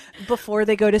scene before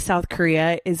they go to South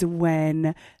Korea is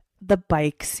when the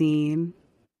bike scene.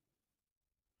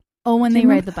 Oh, when they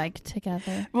ride the bike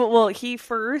together. Well,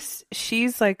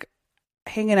 she's like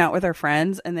hanging out with her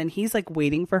friends, and then he's like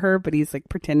waiting for her, but he's like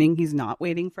pretending he's not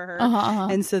waiting for her.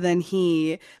 And so then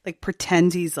he like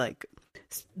pretends he's like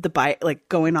the bike, like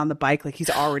going on the bike, like he's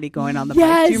already going on the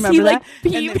bike. Do you remember that?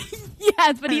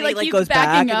 Yes, but he like keeps goes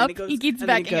backing up. He keeps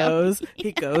backing up.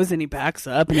 He goes and he backs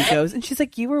up and he goes, and she's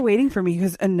like, "You were waiting for me." He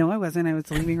goes, "No, I wasn't. I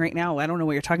was leaving right now. I don't know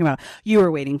what you're talking about. You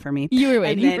were waiting for me. You were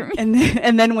waiting for me."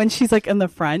 And then when she's like in the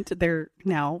front, they're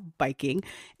now biking,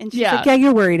 and she's like, "Yeah,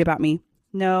 you're worried about me."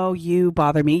 "No, you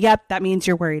bother me." "Yep, that means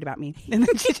you're worried about me." And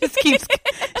then she just keeps.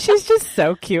 She's just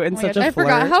so cute and such a flirt. I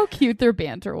forgot how cute their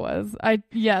banter was. I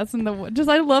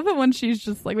love it when she's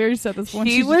just like, we already said this one.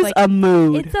 She was like, a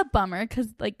mood. It's a bummer because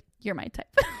like you're my type.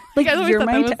 Like you're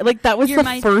my type. Like that was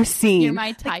the first scene. You're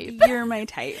my type. Like, you're my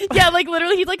type. Yeah, like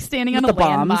literally, he's like standing on a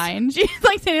landmine. She's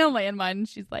like standing on a landmine, and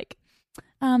she's like,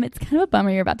 it's kind of a bummer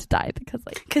you're about to die because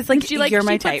you're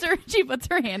my type. She puts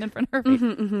her hand in front of her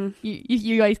face.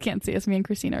 You guys can't see us. Me and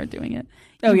Christina are doing it.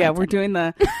 Oh yeah, we're doing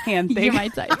the hand thing. You're my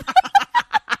type.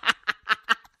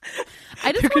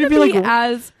 I just want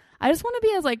to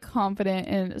be as like confident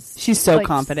and she's so like,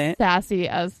 confident, sassy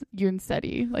as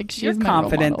Yoonsetti. Like she's you're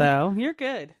confident though. You're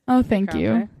good. Oh, thank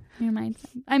you. You're my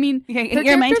type. I mean,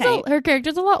 her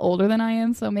character's a lot older than I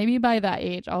am, so maybe by that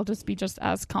age, I'll just be just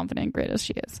as confident and great as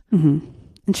she is. Mm-hmm.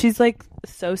 And she's like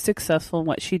so successful in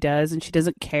what she does, and she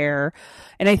doesn't care.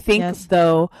 And I think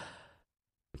though,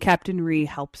 Captain Ree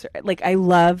helps her. Like I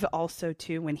love also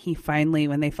too when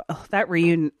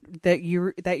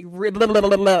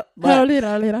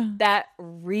that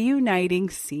reuniting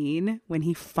scene when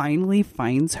he finally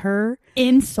finds her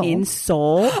in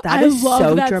Seoul. That is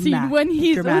so dramatic. Scene when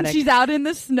she's out in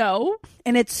the snow,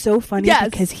 and it's so funny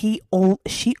because she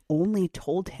only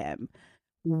told him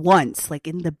once, like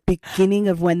in the beginning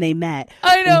of when they met.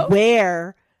 I know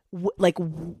where. Like the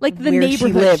where neighborhood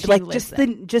she lived, like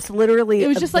just literally it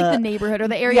was just like the neighborhood or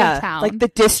the area of town, like the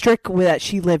district that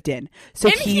she lived in. So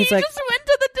and he just went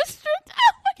to the district.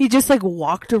 He just like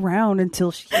walked around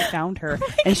until she found her,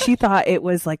 and she thought it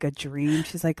was like a dream.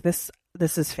 She's like, this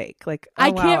is fake. Like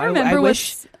I can't remember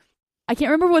I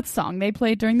can't remember what song they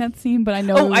played during that scene, but I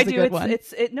know it was a good one.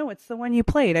 It's the one you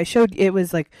played. I showed it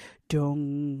was like I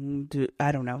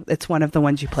don't know. It's one of the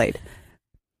ones you played.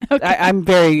 Okay.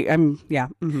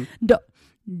 Mm-hmm.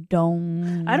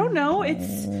 Don't. I don't know.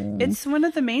 It's one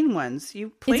of the main ones.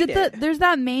 You played it. There's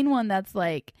that main one that's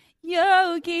like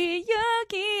Yogi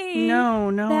Yogi. No.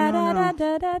 No,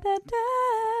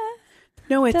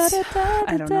 it's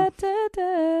I don't know.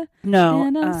 No,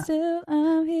 and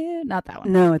I'm here. Not that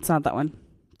one. No, it's not that one.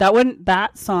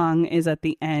 That song is at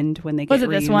the end when they get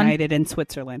reunited in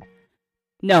Switzerland.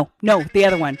 No, the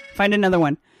other one. Find another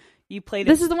one. You played it.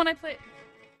 This is the one I played.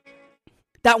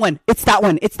 That one. It's that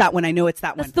one. It's that one. I know it's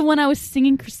that one. That's the one I was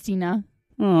singing, Christina.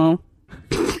 Oh.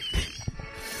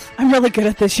 I'm really good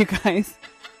at this, you guys.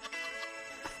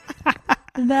 That's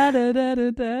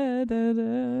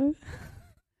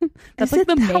like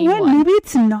the main one. Maybe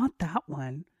it's not that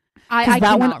one. I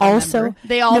that one also remember.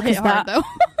 They all hit hard though.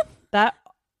 that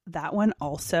one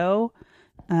also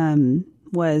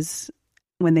was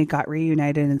when they got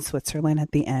reunited in Switzerland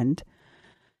at the end.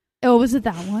 Oh, was it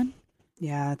that one?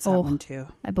 Yeah, it's that one too.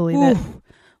 I believe it.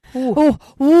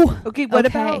 Okay, what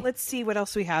about, let's see what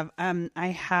else we have. I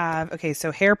have,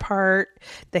 so hair part,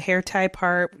 the hair tie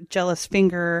part, jealous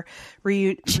finger,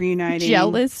 reuniting.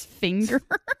 Jealous finger?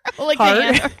 Like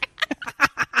heart.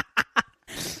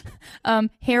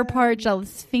 Hair part,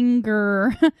 jealous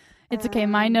finger. It's okay.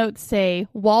 My notes say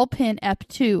wall pin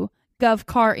ep2, gov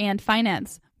car and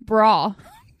finance, bra,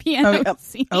 piano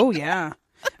scene. Oh yeah.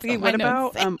 Okay, what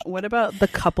about the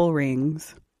couple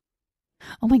rings?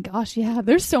 Oh my gosh, yeah.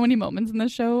 There's so many moments in the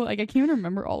show. Like I can't even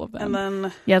remember all of them. And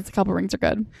then the couple rings are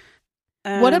good.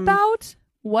 What about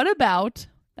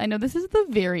I know this is the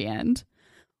very end.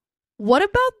 What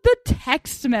about the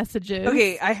text messages?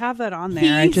 Okay, I have that on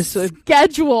there. I just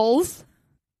schedules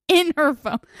in her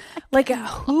phone. Like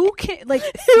who can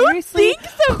seriously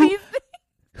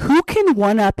who can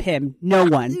one up him? No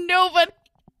one. Nobody.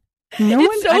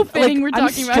 It's so fitting we're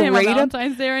talking about him on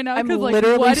Valentine's Day right now. I'm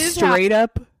literally straight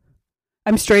up.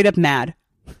 I'm straight up mad.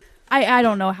 I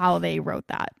don't know how they wrote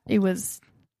that. It was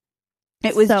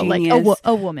genius. Like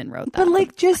a woman wrote that. But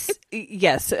like just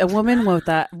yes, a woman wrote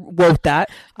that. Whoa, Dad!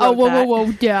 A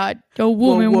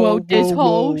woman wrote this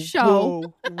whole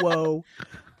show. Whoa.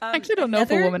 I actually don't know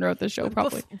if a woman wrote the show.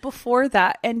 Probably before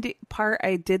that end part,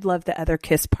 I did love the other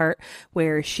kiss part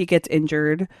where she gets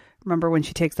injured. Remember when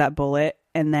she takes that bullet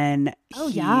and then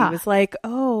he was like,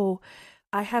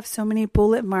 I have so many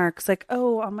bullet marks, like,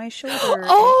 on my shoulder.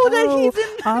 Oh, that he's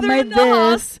in on my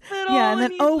this. Yeah, and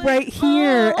then right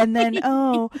here. And then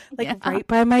right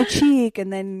by my cheek.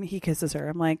 And then he kisses her.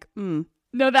 I'm like, No,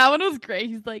 that one was great.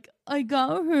 He's like, I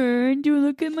got her. Do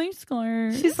look at my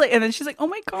scar. She's like, and then she's like, oh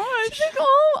my gosh. She's like,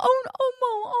 oh.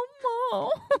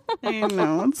 I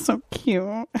know, it's so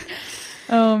cute.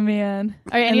 Oh man.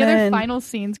 All right, any other final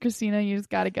scenes, Christina, you just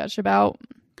gotta gush about?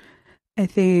 I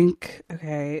think,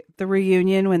 the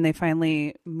reunion when they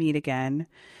finally meet again,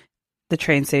 the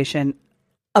train station,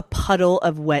 a puddle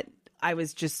of wet. I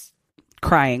was just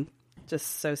crying.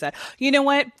 Just so sad. You know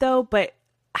what, though? But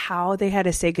how they had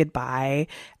to say goodbye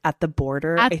at the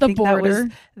border.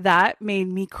 That made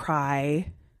me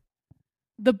cry.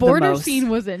 The border scene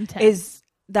was intense.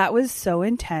 That was so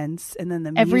intense. And then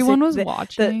the music, everyone was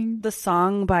watching. The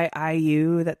song by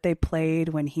IU that they played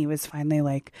when he was finally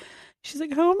like, she's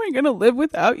like, how am I going to live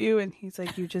without you? And he's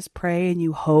like, you just pray and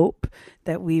you hope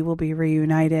that we will be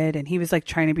reunited. And he was like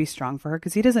trying to be strong for her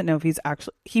because he doesn't know if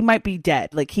he might be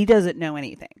dead. Like he doesn't know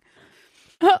anything.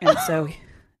 And so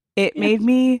it made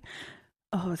me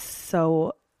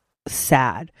so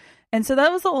sad. And so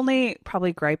that was the only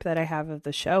probably gripe that I have of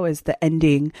the show is the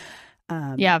ending.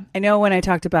 I know when I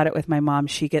talked about it with my mom,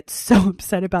 she gets so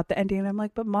upset about the ending. And I'm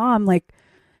like, but Mom, like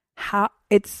I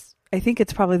think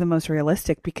it's probably the most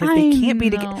realistic because they can't be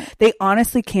together. They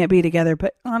honestly can't be together,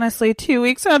 but honestly, 2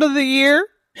 weeks out of the year.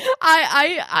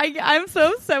 I'm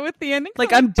so upset with the ending.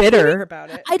 Like I'm bitter about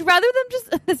it. I'd rather them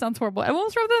just, it sounds horrible. I'd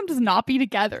almost rather them just not be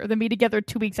together than be together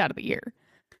 2 weeks out of the year.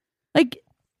 Like,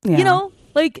 you know,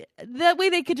 like that way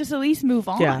they could just at least move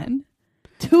on. Yeah.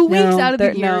 2 weeks out of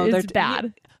the year is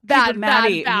bad. Bad,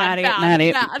 Maddie,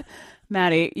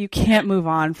 you can't move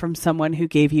on from someone who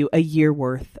gave you a year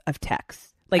worth of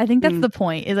texts. Like, I think that's the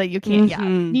point. Is like you can't. Yeah,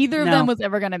 neither of them was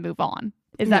ever going to move on.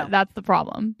 That's the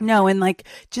problem? No, and like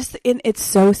it's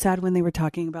so sad when they were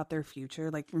talking about their future.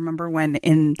 Like, remember when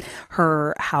in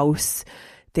her house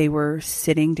they were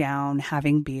sitting down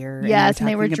having beer? Yes, and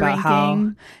they were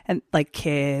drinking and like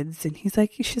kids. And she's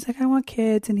like, I want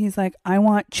kids, and he's like, I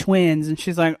want twins, and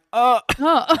she's like, oh.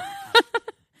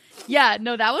 Yeah,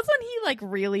 no, that was when he like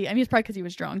really, I mean, it's probably because he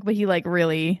was drunk, but he like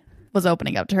really was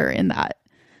opening up to her in that.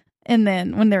 And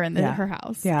then when they're in her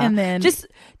house. Yeah. And then just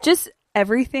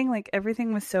everything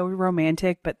was so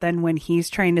romantic. But then when he's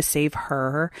trying to save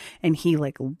her and he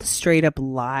like straight up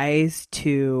lies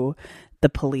to the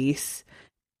police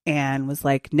and was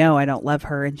like, no, I don't love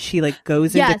her. And she like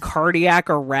goes into cardiac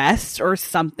arrest or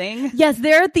something. Yes,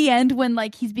 they're at the end when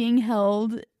like he's being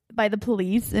held by the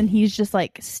police and he's just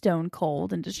like stone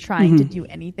cold and just trying to do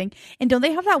anything. And don't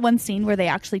they have that one scene where they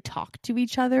actually talk to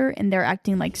each other and they're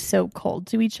acting like so cold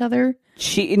to each other?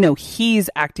 He's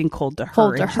acting cold to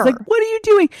her. She's like, what are you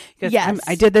doing? Yes,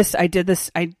 I did this.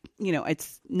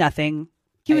 It's nothing.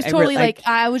 He was totally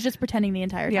I was just pretending the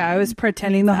entire time. Yeah, I was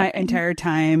pretending the entire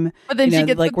time. But then she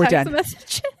gets like, the text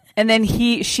message. And then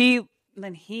he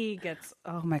gets,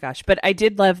 oh my gosh. But I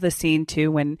did love the scene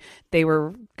too when they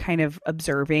were kind of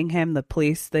observing him. The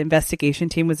police, the investigation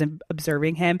team was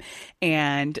observing him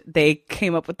and they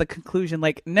came up with the conclusion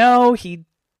like, no, he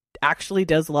actually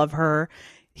does love her.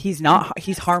 He's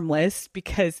harmless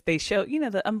because they show,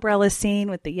 the umbrella scene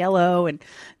with the yellow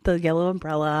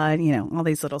umbrella and, all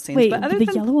these little scenes. Wait, but the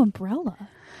yellow umbrella?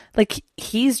 Like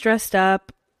he's dressed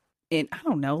up in, I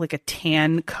don't know, like a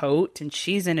tan coat and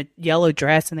she's in a yellow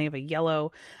dress and they have a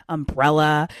yellow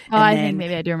umbrella. I think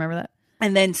maybe I do remember that.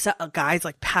 And then a guy's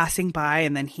like passing by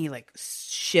and then he like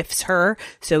shifts her.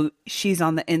 So she's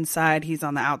on the inside, he's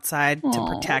on the outside to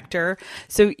protect her.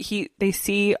 So they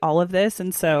see all of this.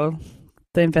 And so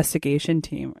the investigation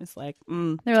team is like,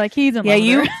 they're like, he's in love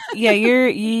with her.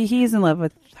 He's in love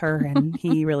with her and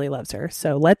he really loves her.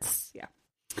 So Oh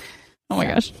my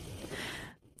gosh.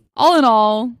 All in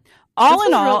all,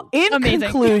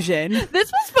 conclusion,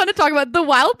 this was fun to talk about. The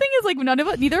wild thing is like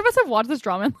neither of us have watched this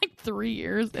drama in like 3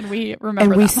 years, and we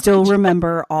remember. And we still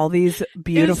remember all these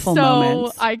beautiful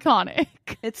moments. Iconic.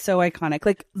 It's so iconic.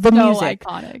 Like the music,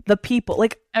 iconic. The people,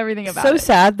 like everything about it. So it.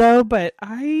 sad though, but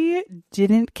I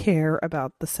didn't care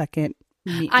about the second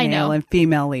male and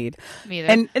female lead. Me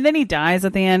either. And then he dies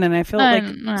at the end, and I feel like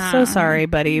so sorry,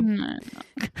 buddy.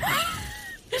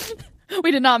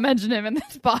 We did not mention him in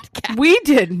this podcast. We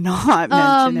did not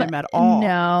mention him at all.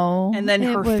 No. And then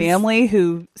her family,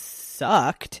 who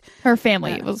sucked. Her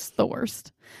family was the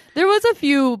worst. There was a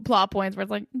few plot points where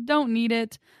it's like, don't need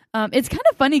it. It's kind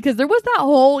of funny because there was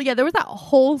that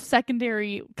whole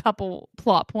secondary couple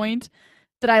plot point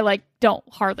that I like don't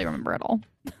hardly remember at all.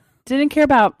 Didn't care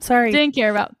about. Sorry.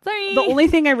 The only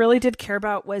thing I really did care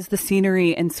about was the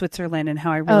scenery in Switzerland and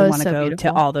how I really want to go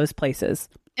to all those places.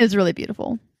 It was really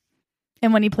beautiful.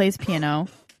 And when he plays piano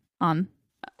on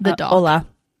the dock. Hola.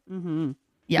 Mm-hmm.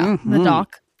 Yeah, the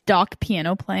dock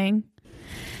piano playing.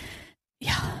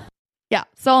 Yeah. Yeah.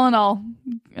 So all in all,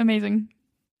 amazing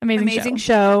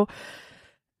show.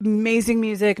 Amazing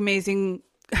music, amazing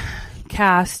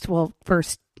cast. Well,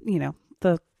 first, the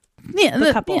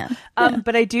couple. Yeah.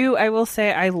 But I will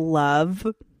say I love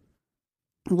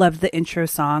the intro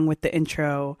song with the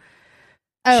intro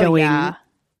showing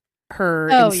her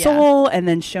in Seoul and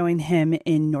then showing him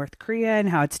in North Korea and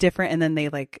how it's different, and then they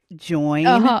like join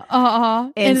in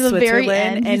Switzerland, the very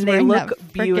end, and they look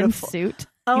beautiful. Suit.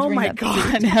 Oh my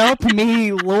God, help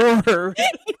me, Lord.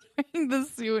 The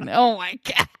suit. Oh my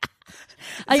God.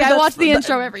 Like, I watch the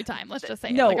intro every time. Let's just say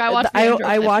it. Like,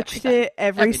 I watched it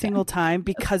every single time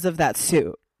because of that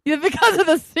suit. Yeah, because of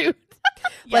the suit.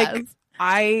 Yes. Like,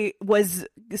 I was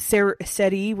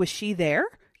Seti. Was she there?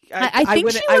 I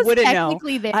think she was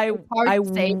technically there.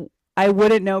 I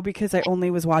wouldn't know because I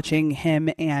only was watching him,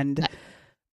 and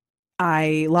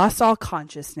I lost all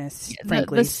consciousness.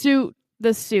 Frankly,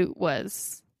 the suit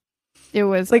was. It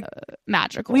was like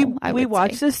magical. We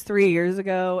watched this 3 years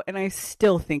ago, and I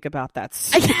still think about that.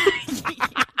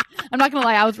 I'm not gonna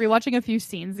lie. I was rewatching a few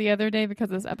scenes the other day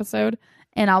because of this episode,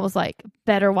 and I was like,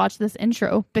 "Better watch this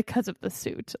intro because of the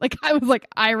suit." Like, I was like,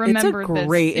 I remember it's a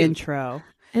great intro.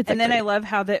 I love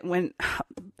how that when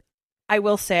I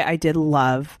will say I did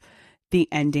love the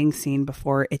ending scene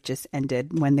before it just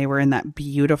ended when they were in that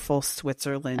beautiful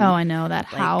Switzerland. Oh, I know that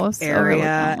house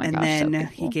area, and then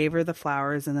he gave her the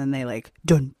flowers, and then they like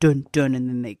dun dun dun, and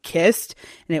then they kissed,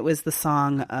 and it was the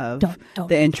song of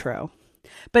the intro.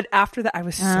 But after that, I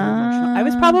was so emotional. I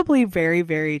was probably very,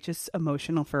 very just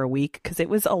emotional for a week because it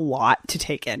was a lot to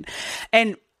take in,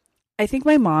 and I think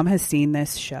my mom has seen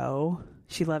this show.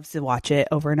 She loves to watch it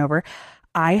over and over.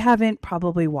 I haven't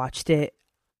probably watched it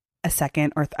a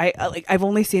second or I've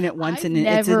only seen it once, and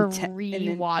never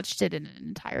rewatched it in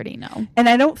entirety. No, and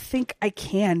I don't think I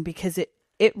can because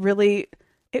it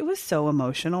was so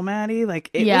emotional, Maddie. Like,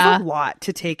 it was a lot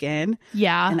to take in.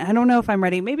 Yeah, and I don't know if I'm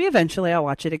ready. Maybe eventually I'll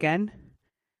watch it again.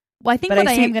 Well, I think what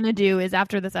I am going to do is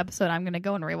after this episode, I'm going to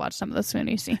go and rewatch some of the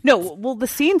Sweeney scenes. No, well, the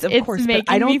scenes, of course, but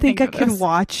I don't think I can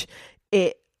watch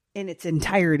it in its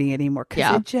entirety anymore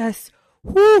because it just,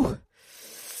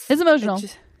 it's emotional.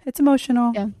 It's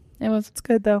emotional. Yeah. It's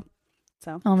good though.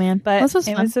 So, oh man, but this was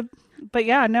fun.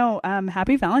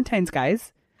 Happy Valentine's,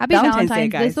 guys. Happy Valentine's Day,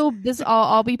 guys.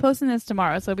 I'll be posting this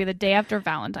tomorrow, so it'll be the day after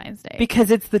Valentine's Day because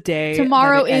it's the day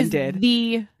tomorrow that it is ended.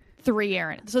 The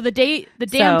 3-year. So the day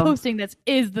I'm posting this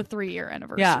is the 3-year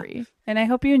anniversary. Yeah, and I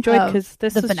hope you enjoyed because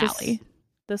this was the finale.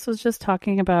 This was just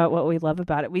talking about what we love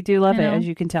about it. We do love it, as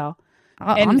you can tell.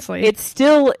 And honestly, it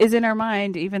still is in our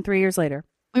mind even 3 years later.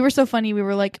 We were so funny. We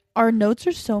were like, our notes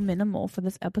are so minimal for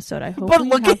this episode. I hope. But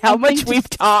look at how much we've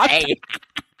talked.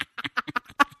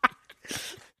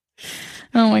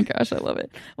 Oh my gosh, I love it.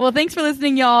 Well, thanks for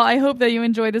listening, y'all. I hope that you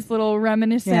enjoyed this little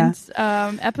reminiscence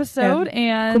episode.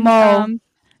 Yeah. And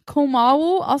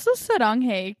고마워. Also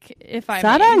saranghae, if I may.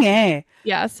 Saranghae.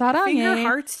 Yeah, saranghae. Finger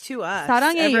hearts to us.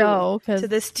 Saranghae, to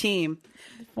this team.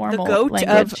 The goat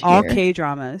of all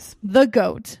K-dramas. The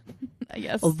goat.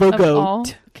 Yes. The goat. All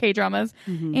K-dramas.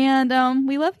 Mm-hmm. And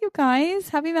we love you guys.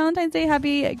 Happy Valentine's Day.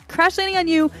 Happy Crash Landing on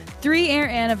You 3-year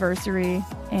anniversary.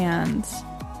 And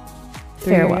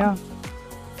farewell.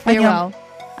 Farewell.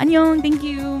 Annyeong. Thank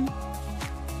you.